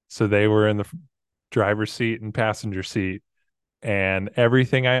 So they were in the driver's seat and passenger seat. And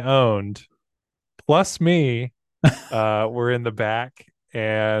everything I owned, plus me, were in the back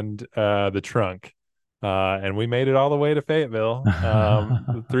and the trunk. And we made it all the way to Fayetteville.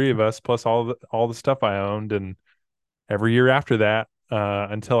 The 3 of us, plus all the stuff I owned, and every year after that,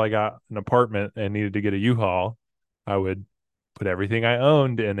 until I got an apartment and needed to get a U-Haul, I would put everything I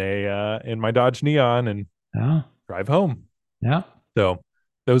owned in my Dodge Neon and Yeah. drive home. Yeah. So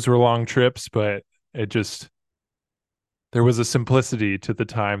those were long trips, but it just there was a simplicity to the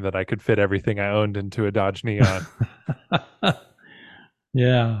time that I could fit everything I owned into a Dodge Neon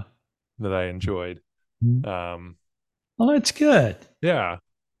Yeah. that I enjoyed. Um, Well, that's good. yeah.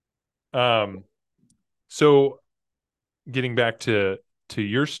 Um, so getting back to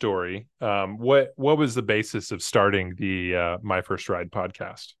your story, what was the basis of starting the My First Ride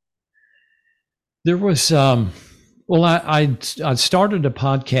podcast? There was Well, I started a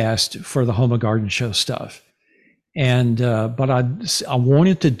podcast for the Home and Garden Show stuff, and but I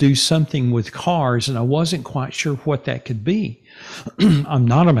wanted to do something with cars, and I wasn't quite sure what that could be. I'm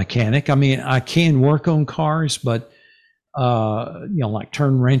not a mechanic. I mean, I can work on cars, but like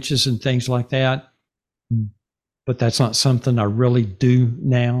turn wrenches and things like that. But that's not something I really do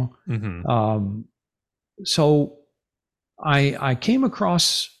now. So I came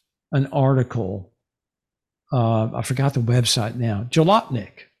across an article. I forgot the website now.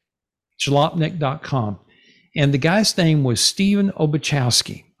 Jalopnik.com. And the guy's name was Stephen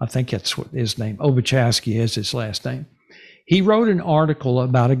Obachowski. I think that's what his name. Obachowski is his last name. He wrote an article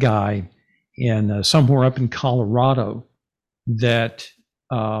about a guy in somewhere up in Colorado that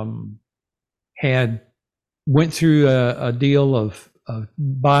had went through a deal of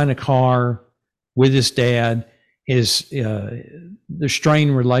buying a car with his dad. The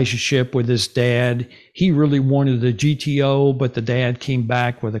strained relationship with his dad. He really wanted a GTO, but the dad came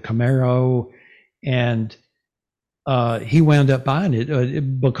back with a Camaro, and he wound up buying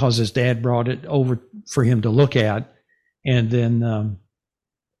it because his dad brought it over for him to look at, and then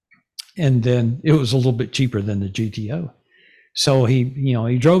it was a little bit cheaper than the GTO. So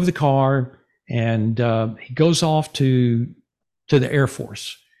he drove the car, and he goes off to the Air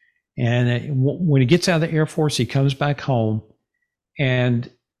Force. And when he gets out of the Air Force, he comes back home, and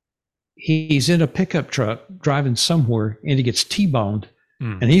he's in a pickup truck driving somewhere, and he gets T-boned,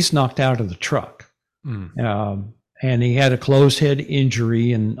 and he's knocked out of the truck. And he had a closed head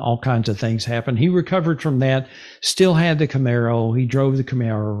injury, and all kinds of things happened. He recovered from that, still had the Camaro. He drove the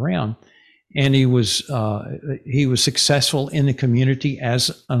Camaro around, and he was successful in the community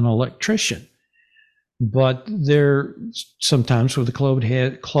as an electrician. But there, sometimes with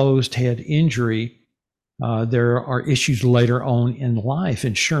a closed head injury, there are issues later on in life.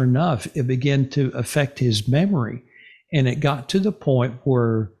 And sure enough, it began to affect his memory. And it got to the point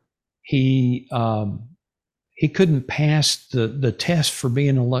where he couldn't pass the test for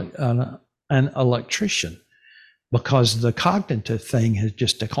being an electrician because the cognitive thing has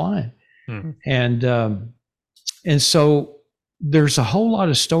just declined. And so there's a whole lot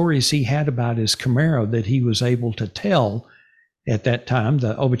of stories he had about his Camaro that he was able to tell at that time.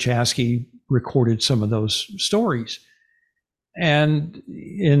 The Obachowski recorded some of those stories. And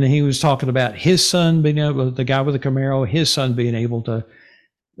he was talking about his son being able, the guy with the Camaro, his son being able to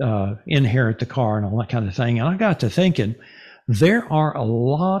inherit the car and all that kind of thing. And I got to thinking, there are a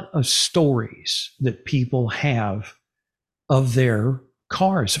lot of stories that people have of their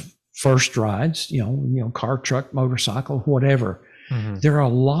cars, first rides, car, truck, motorcycle, whatever. There are a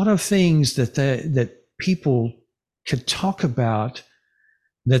lot of things that people could talk about,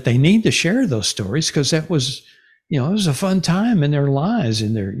 that they need to share those stories, because that was, it was a fun time in their lives,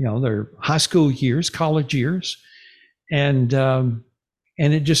 in their high school years, college years. And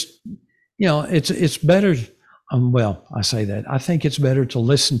it just, it's better. Well, I say that. I think it's better to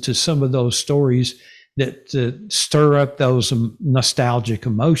listen to some of those stories that stir up those nostalgic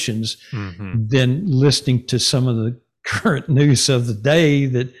emotions than listening to some of the current news of the day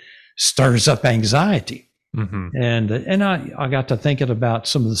that stirs up anxiety. And I got to thinking about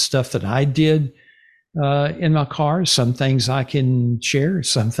some of the stuff that I did in my car. Some things I can share,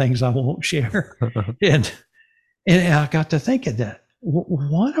 some things I won't share. and I got to thinking that,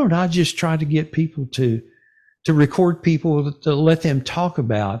 why don't I just try to get people to record people, to let them talk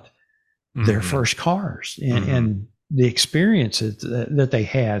about their first cars and the experiences that they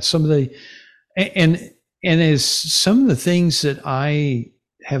had. Some of the, and as some of the things that I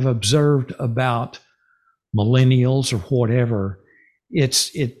have observed about millennials or whatever,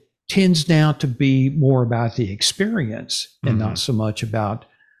 it tends now to be more about the experience and not so much about,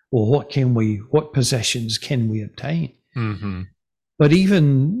 well, what possessions can we obtain? But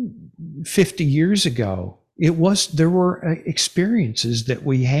even 50 years ago, there were experiences that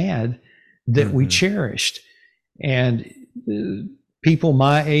we had that we cherished. And people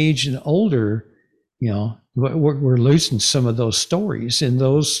my age and older, we're losing some of those stories, and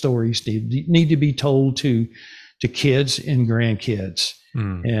those stories need to be told to kids and grandkids.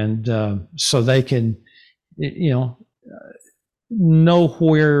 And so they can, know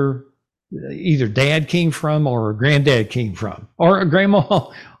where either dad came from, or granddad came from, or a grandma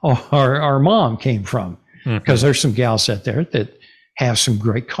or mom came from. Because there's some gals out there that have some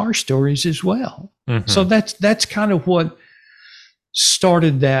great car stories as well. So that's kind of what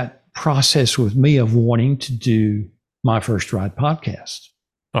started that process with me of wanting to do my First Ride podcast.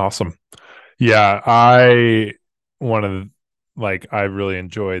 Awesome. Yeah, I really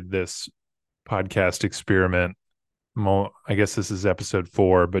enjoyed this podcast experiment. I guess this is episode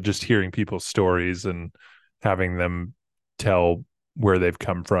 4, but just hearing people's stories and having them tell where they've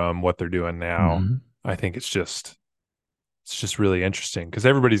come from, what they're doing now. Mhm. I think it's just really interesting because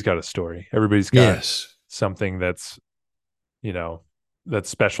everybody's got a story. Everybody's got Yes. something that's, you know, that's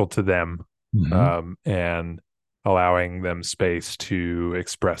special to them. Mhm. And allowing them space to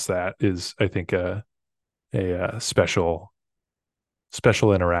express that is, I think, a special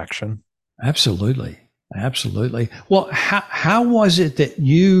interaction. Absolutely. Absolutely. Well, how was it that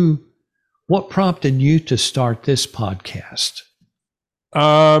what prompted you to start this podcast?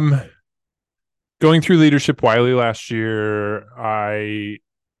 Um, Going through leadership Wylie last year, I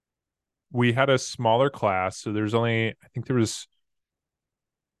we had a smaller class, so there's only, I think there was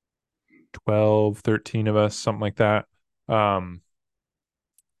 12, 13 of us, something like that. Um,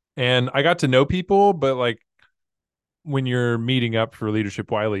 and I got to know people, but like when you're meeting up for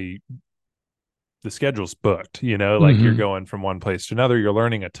leadership Wylie, the schedule's booked, like you're Hmm. going from one place to another, you're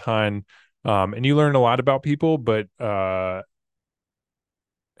learning a ton. And you learn a lot about people, but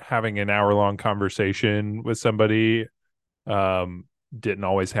having an hour long conversation with somebody um, didn't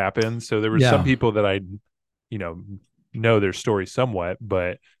always happen. So there were some Yeah. people that I, you know, know their story somewhat,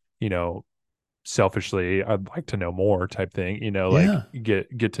 but you know, selfishly, I'd like to know more type thing. Like Yeah.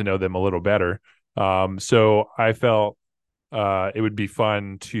 get to know them a little better. So I felt it would be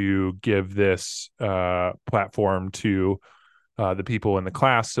fun to give this platform to the people in the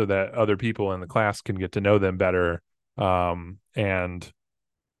class so that other people in the class can get to know them better, and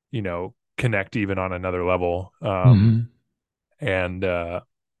connect even on another level. Hmm. And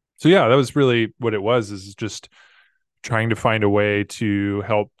So yeah, that was really what it was, is just trying to find a way to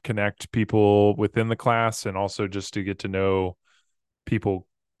help connect people within the class and also just to get to know people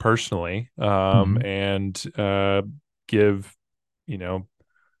personally, Hmm. and give you know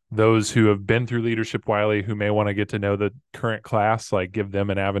those who have been through leadership Wylie who may want to get to know the current class, like give them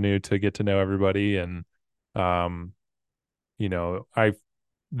an avenue to get to know everybody. And um I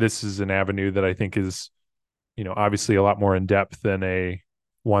this is an avenue that I think is, obviously a lot more in depth than a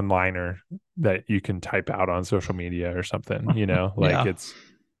one liner that you can type out on social media or something, like Yeah.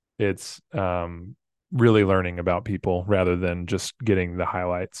 it's really learning about people rather than just getting the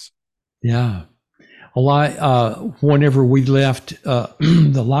highlights. Yeah. Well, whenever we left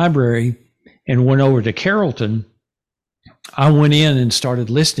the library and went over to Carrollton, I went in and started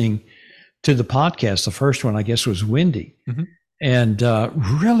listening to the podcast. The first one, I guess, was Wendy, Mm-hmm. and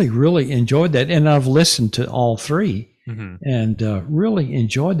really, really enjoyed that. And I've listened to all three, Mm-hmm. and really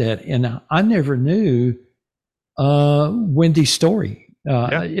enjoyed that. And I never knew Wendy's story.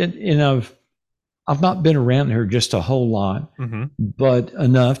 Yeah. I've not been around her just a whole lot, Mm-hmm. but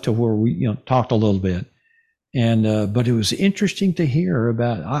enough to where we talked a little bit. And but it was interesting to hear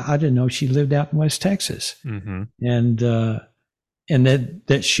about. I didn't know she lived out in West Texas, Mm-hmm. and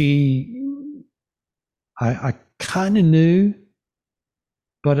that she I kind of knew,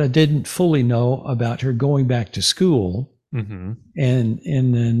 but I didn't fully know about her going back to school Mm-hmm. and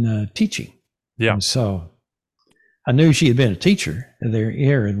then teaching. Yeah. And so I knew she had been a teacher there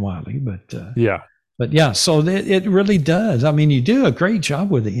here in Wylie, Yeah. but yeah, so it really does. I mean, you do a great job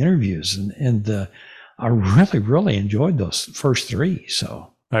with the interviews, and I really, really enjoyed those first three.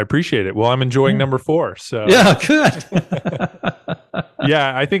 So I appreciate it. Well, I'm enjoying yeah, number 4. So yeah, good.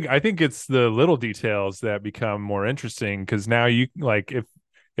 yeah, I think it's the little details that become more interesting, because now you, like,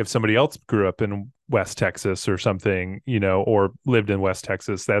 if somebody else grew up in West Texas or something, or lived in West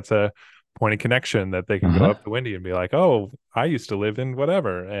Texas, that's a point of connection that they can go Uh-huh. up to Wendy and be like, "Oh, I used to live in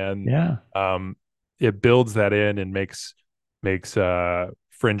whatever," and Yeah. um, it builds that in and makes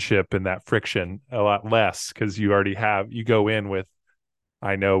friendship and that friction a lot less, because you go in with,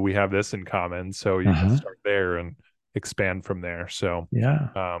 I know we have this in common, so you can Uh-huh. start there and expand from there. So Yeah.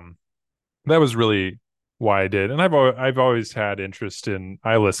 um, that was really why I did. And I've always had interest in.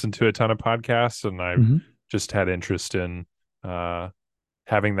 I listen to a ton of podcasts, and I've Hmm. just had interest in uh,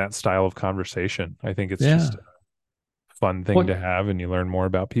 having that style of conversation. I think it's Yeah. just a fun thing What to have, and you learn more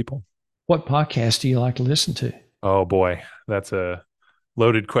about people. what podcast do you like to listen to? Oh boy, that's a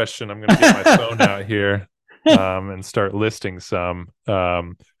loaded question. I'm going to get my phone out here, and start listing some.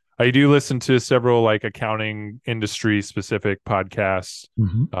 I do listen to several like accounting industry specific podcasts.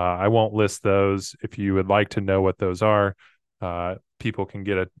 Hmm. I won't list those. If you would like to know what those are, people can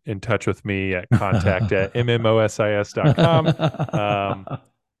in touch with me at contact@mmosis.com. Um,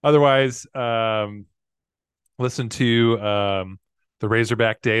 Otherwise, listen to the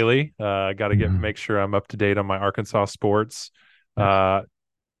Razorback Daily. Got to Mhm. make sure I'm up to date on my Arkansas sports. Uh,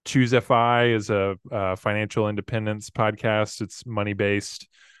 Choose FI is a financial independence podcast. It's money based.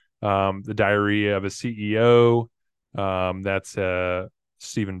 The Diary of a CEO. That's a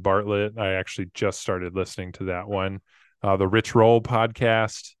Stephen Bartlett. I actually just started listening to that one. The Rich Roll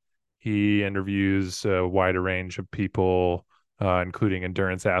podcast. He interviews a wider range of people, including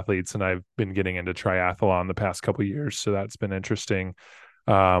endurance athletes, and I've been getting into triathlon the past couple of years, so that's been interesting.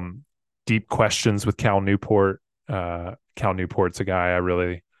 Deep Questions with Cal Newport. Cal Newport's a guy I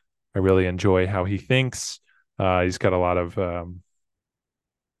really enjoy how he thinks. He's got a lot of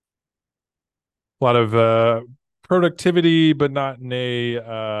productivity, but not in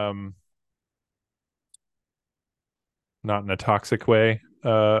a toxic way.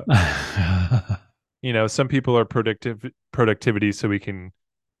 Some people are productivity so we can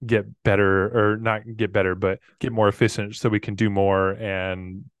get better, or not get better, but get more efficient so we can do more,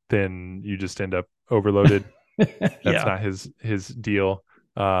 and then you just end up overloaded. That's Yeah. not his deal.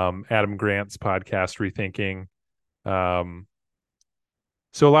 Adam Grant's podcast, Rethinking.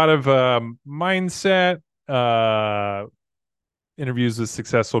 So a lot of mindset, interviews with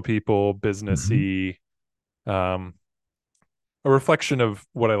successful people, businessy, a reflection of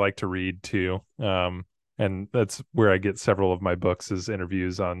what I like to read too. And that's where I get several of my books, is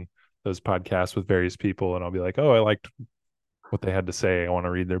interviews on those podcasts with various people, and I'll be like, oh, I liked what they had to say. I want to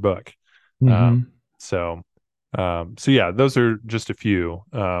read their book. So yeah, those are just a few.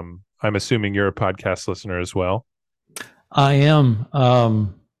 I'm assuming you're a podcast listener as well. I am.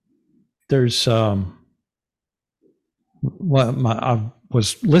 There's I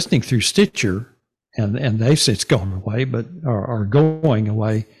was listening through Stitcher, and they say it's going away, but are going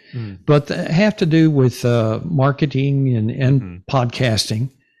away. But they have to do with marketing and podcasting.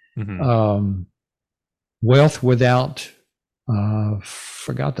 Wealth Without,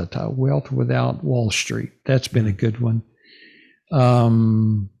 forgot the title, Wealth Without Wall Street. That's been a good one.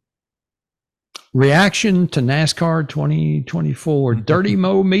 Reaction to NASCAR 2024, Dirty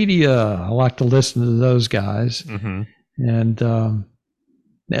Mo Media. I like to listen to those guys. And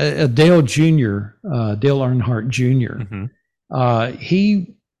Dale Jr., Dale Earnhardt Jr.,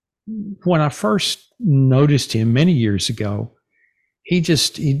 he, when I first noticed him many years ago,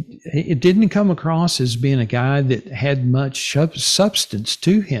 it didn't come across as being a guy that had much substance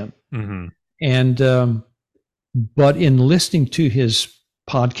to him. And, but in listening to his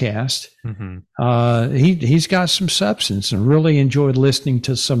podcast, he's got some substance, and really enjoyed listening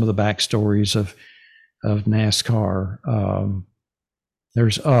to some of the backstories of NASCAR.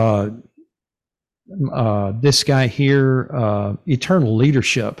 There's this guy here, Eternal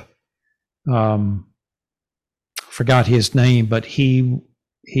Leadership. Forgot his name, but he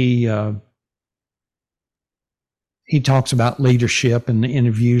talks about leadership and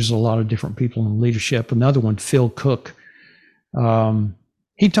interviews a lot of different people in leadership. Another one, Phil Cook.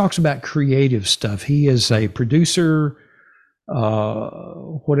 He talks about creative stuff. He is a producer,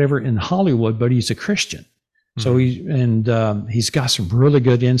 whatever, in Hollywood, but he's a Christian. So he's got some really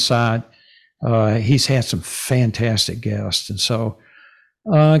good insight. He's had some fantastic guests, and so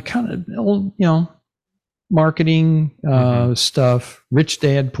kind of marketing stuff. Rich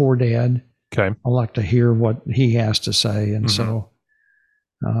Dad, Poor Dad. Okay, I like to hear what he has to say, and so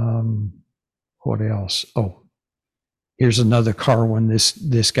what else? Oh, here's another car one.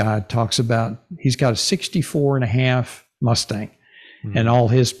 This guy talks about. He's got a 64 and a half Mustang. And all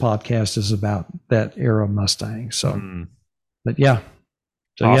his podcast is about that era Mustang. So, but yeah.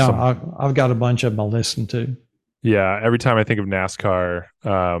 So awesome. Yeah, I've got a bunch of them I listen to. Yeah. Every time I think of NASCAR,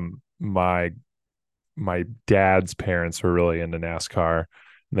 my dad's parents were really into NASCAR.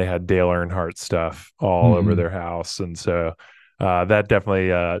 They had Dale Earnhardt stuff all over their house. And so that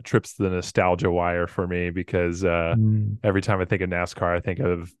definitely trips the nostalgia wire for me, because every time I think of NASCAR, I think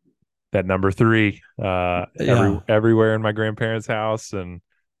of that number 3 everywhere in my grandparents' house, and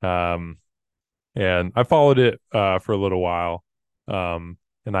I followed it for a little while, and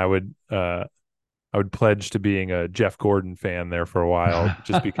I would pledge to being a Jeff Gordon fan there for a while,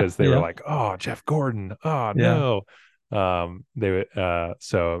 just because they were like, oh, Jeff Gordon, oh no, they would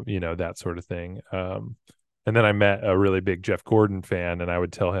so that sort of thing. And then I met a really big Jeff Gordon fan, and I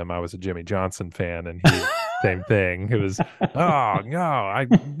would tell him I was a Jimmy Johnson fan, and he same thing. It was, oh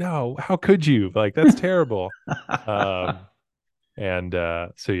no, how could you? Like, that's terrible. So yeah,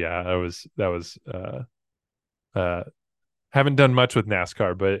 that was haven't done much with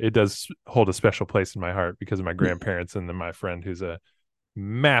NASCAR, but it does hold a special place in my heart because of my grandparents and then my friend who's a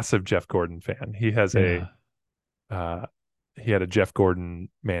massive Jeff Gordon fan. He has he had a Jeff Gordon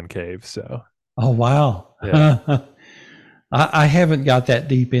man cave. So. Oh, wow. Yeah. I haven't got that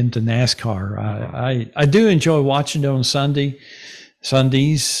deep into NASCAR. I do enjoy watching it on Sundays.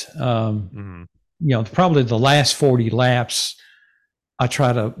 Probably the last 40 laps I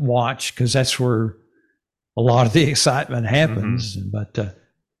try to watch, because that's where a lot of the excitement happens. But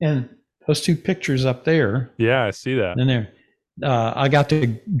and those two pictures up there, Yeah, I see that. and there, I got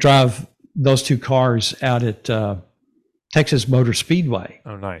to drive those two cars out at Texas Motor Speedway,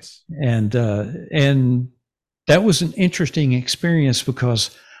 Oh, nice. and that was an interesting experience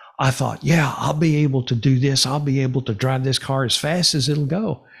because I thought, yeah, I'll be able to do this. I'll be able to drive this car as fast as it'll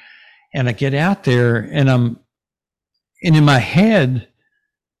go. And I get out there, and in my head,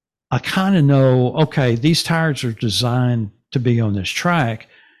 I kind of know, okay, these tires are designed to be on this track,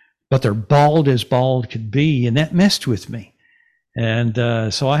 but they're bald as bald could be, and that messed with me.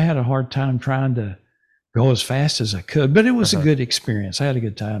 And so I had a hard time trying to go as fast as I could, but it was a good experience. I had a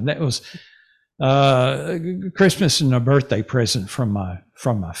good time. That was Christmas and a birthday present from my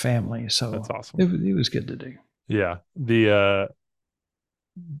family. So that's awesome. It was good to do. Yeah.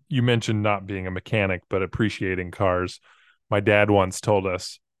 You mentioned not being a mechanic, but appreciating cars. My dad once told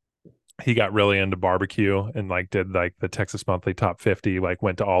us he got really into barbecue and like did like the Texas Monthly Top 50, like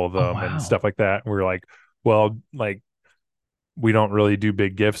went to all of them and stuff like that. And we were like, well, like, we don't really do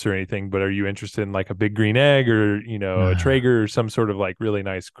big gifts or anything, but are you interested in like a big green egg or, a Traeger or some sort of like really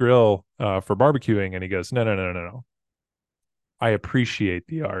nice grill for barbecuing? And he goes, no. I appreciate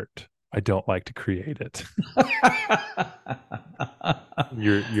the art. I don't like to create it.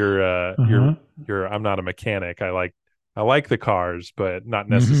 I'm not a mechanic. I like the cars, but not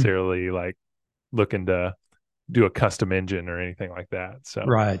necessarily like looking to do a custom engine or anything like that. So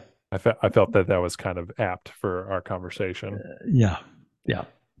right. I felt that was kind of apt for our conversation. Yeah.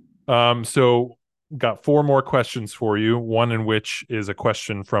 So got 4 more questions for you, one in which is a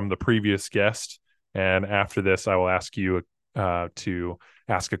question from the previous guest. And after this, I will ask you to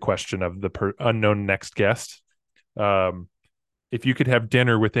ask a question of the unknown next guest. If you could have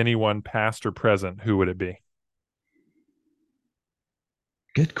dinner with anyone, past or present, who would it be?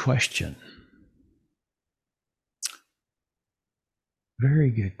 Good question.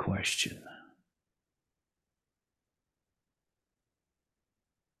 Very good question.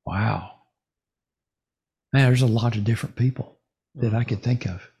 Wow. Man, there's a lot of different people that I could think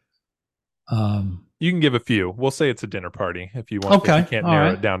of. You can give a few. We'll say it's a dinner party if you want. Okay. If you can't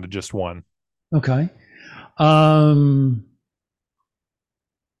narrow it down to just one. Okay. Dale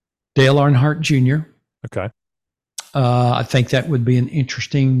Earnhardt Jr. Okay. I think that would be an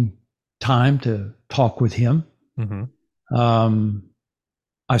interesting time to talk with him. Mm-hmm.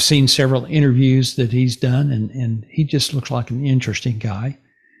 I've seen several interviews that he's done, and he just looks like an interesting guy.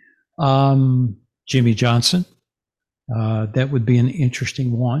 Jimmy Johnson, that would be an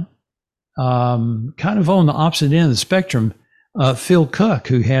interesting one. Kind of on the opposite end of the spectrum, Phil Cook,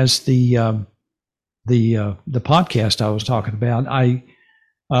 who has the podcast I was talking about. I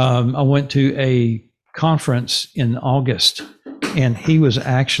went to a conference in August, and he was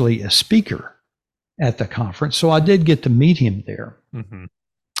actually a speaker at the conference, so I did get to meet him there. Mm-hmm.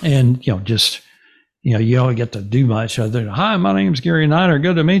 And you don't get to do much other than, hi, my name's Gary Neidert,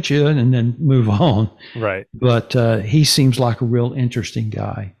 good to meet you, and then move on. Right. But he seems like a real interesting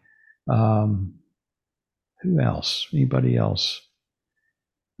guy. Who else? Anybody else?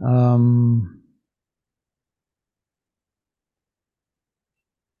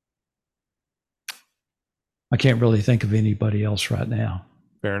 I can't really think of anybody else right now.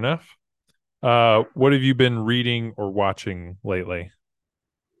 Fair enough. What have you been reading or watching lately?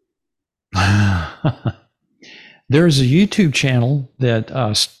 There's a YouTube channel that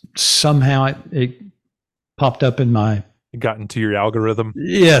somehow it popped up in my... It got into your algorithm?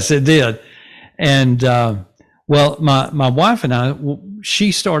 Yes, it did. And well, my wife and I,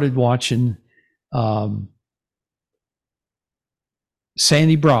 she started watching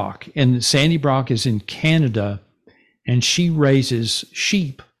Sandy Brock, and Sandy Brock is in Canada, and she raises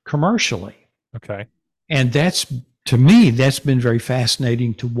sheep commercially. Okay. And to me, that's been very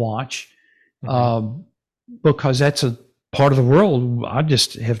fascinating to watch. Mm-hmm. Because that's a part of the world I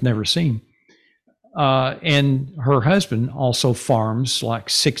just have never seen. And her husband also farms like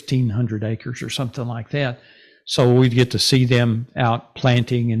 1,600 acres or something like that. So we'd get to see them out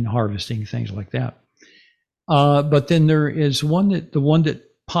planting and harvesting, things like that. But then there is the one that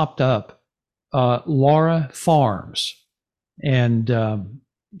popped up, Laura Farms. And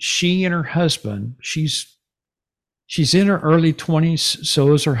she and her husband, she's in her early 20s,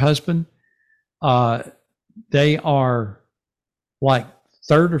 so is her husband. They are like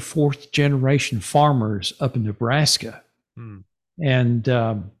 3rd or 4th generation farmers up in Nebraska. And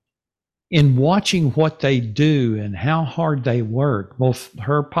in watching what they do and how hard they work, both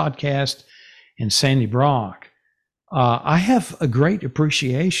her podcast and Sandy Brock, I have a great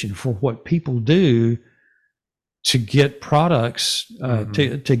appreciation for what people do to get products,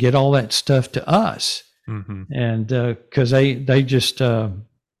 to get all that stuff to us. Mm-hmm. And because they just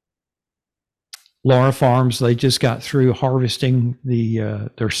Laura Farms, they just got through harvesting their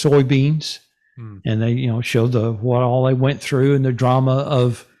soybeans, Mm. and they showed what all they went through and the drama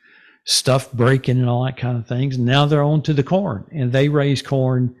of stuff breaking and all that kind of things. And now they're on to the corn, and they raise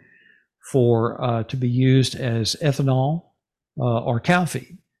corn for to be used as ethanol or cow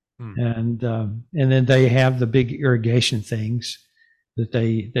feed. Mm. And then they have the big irrigation things that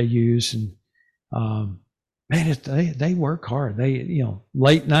they use. And man, they work hard. They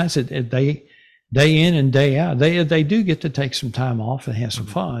late nights they day in and day out. They do get to take some time off and have some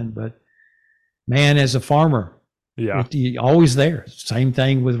fun. But man, as a farmer, Yeah. you're always there. Same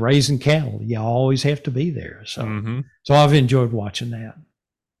thing with raising cattle. You always have to be there. So so I've enjoyed watching that.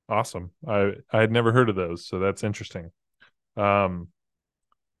 Awesome. I had never heard of those, so that's interesting. What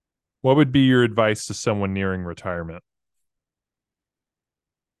would be your advice to someone nearing retirement?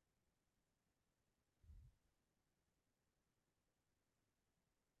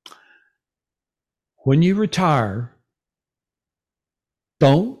 When you retire,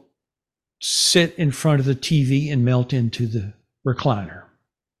 don't sit in front of the TV and melt into the recliner.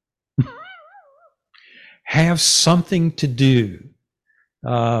 Have something to do.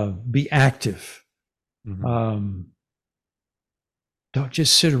 Be active. Mm-hmm. Don't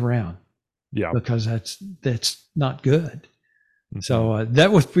just sit around. Yeah. Because that's not good. Mm-hmm. So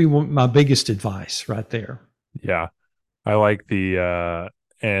that would be my biggest advice right there. Yeah. I like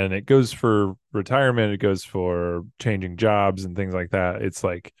and it goes for retirement. It goes for changing jobs and things like that. It's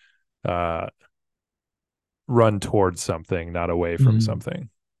like, run towards something, not away from something.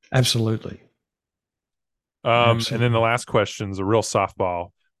 Absolutely. And then the last question is a real softball.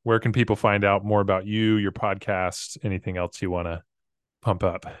 Where can people find out more about you, your podcast, anything else you want to pump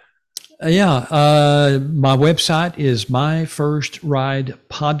up? My website is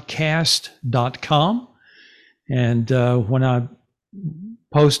myfirstridepodcast.com. And when I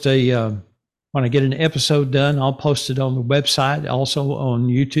when I get an episode done, I'll post it on the website, also on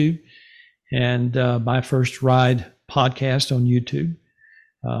YouTube, and My First Ride Podcast on YouTube.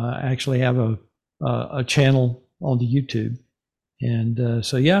 I actually have a channel on the YouTube. And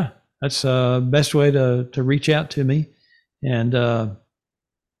so, yeah, that's the best way to reach out to me. And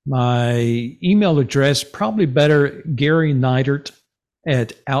my email address, probably better, Gary Neidert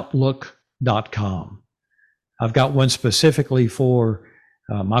at outlook.com. I've got one specifically for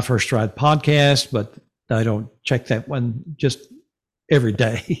My First Ride Podcast, but I don't check that one just every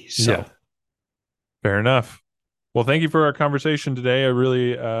day. So. Yeah. Fair enough. Well, thank you for our conversation today. It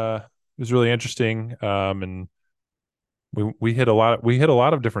was really interesting. And we hit a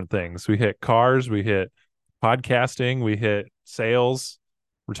lot of different things. We hit cars, we hit podcasting, we hit sales,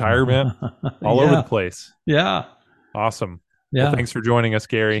 retirement, all over the place. Yeah. Awesome. Yeah. Well, thanks for joining us,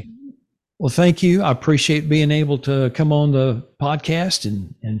 Gary. Well, thank you. I appreciate being able to come on the podcast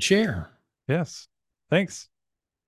and share. Yes. Thanks.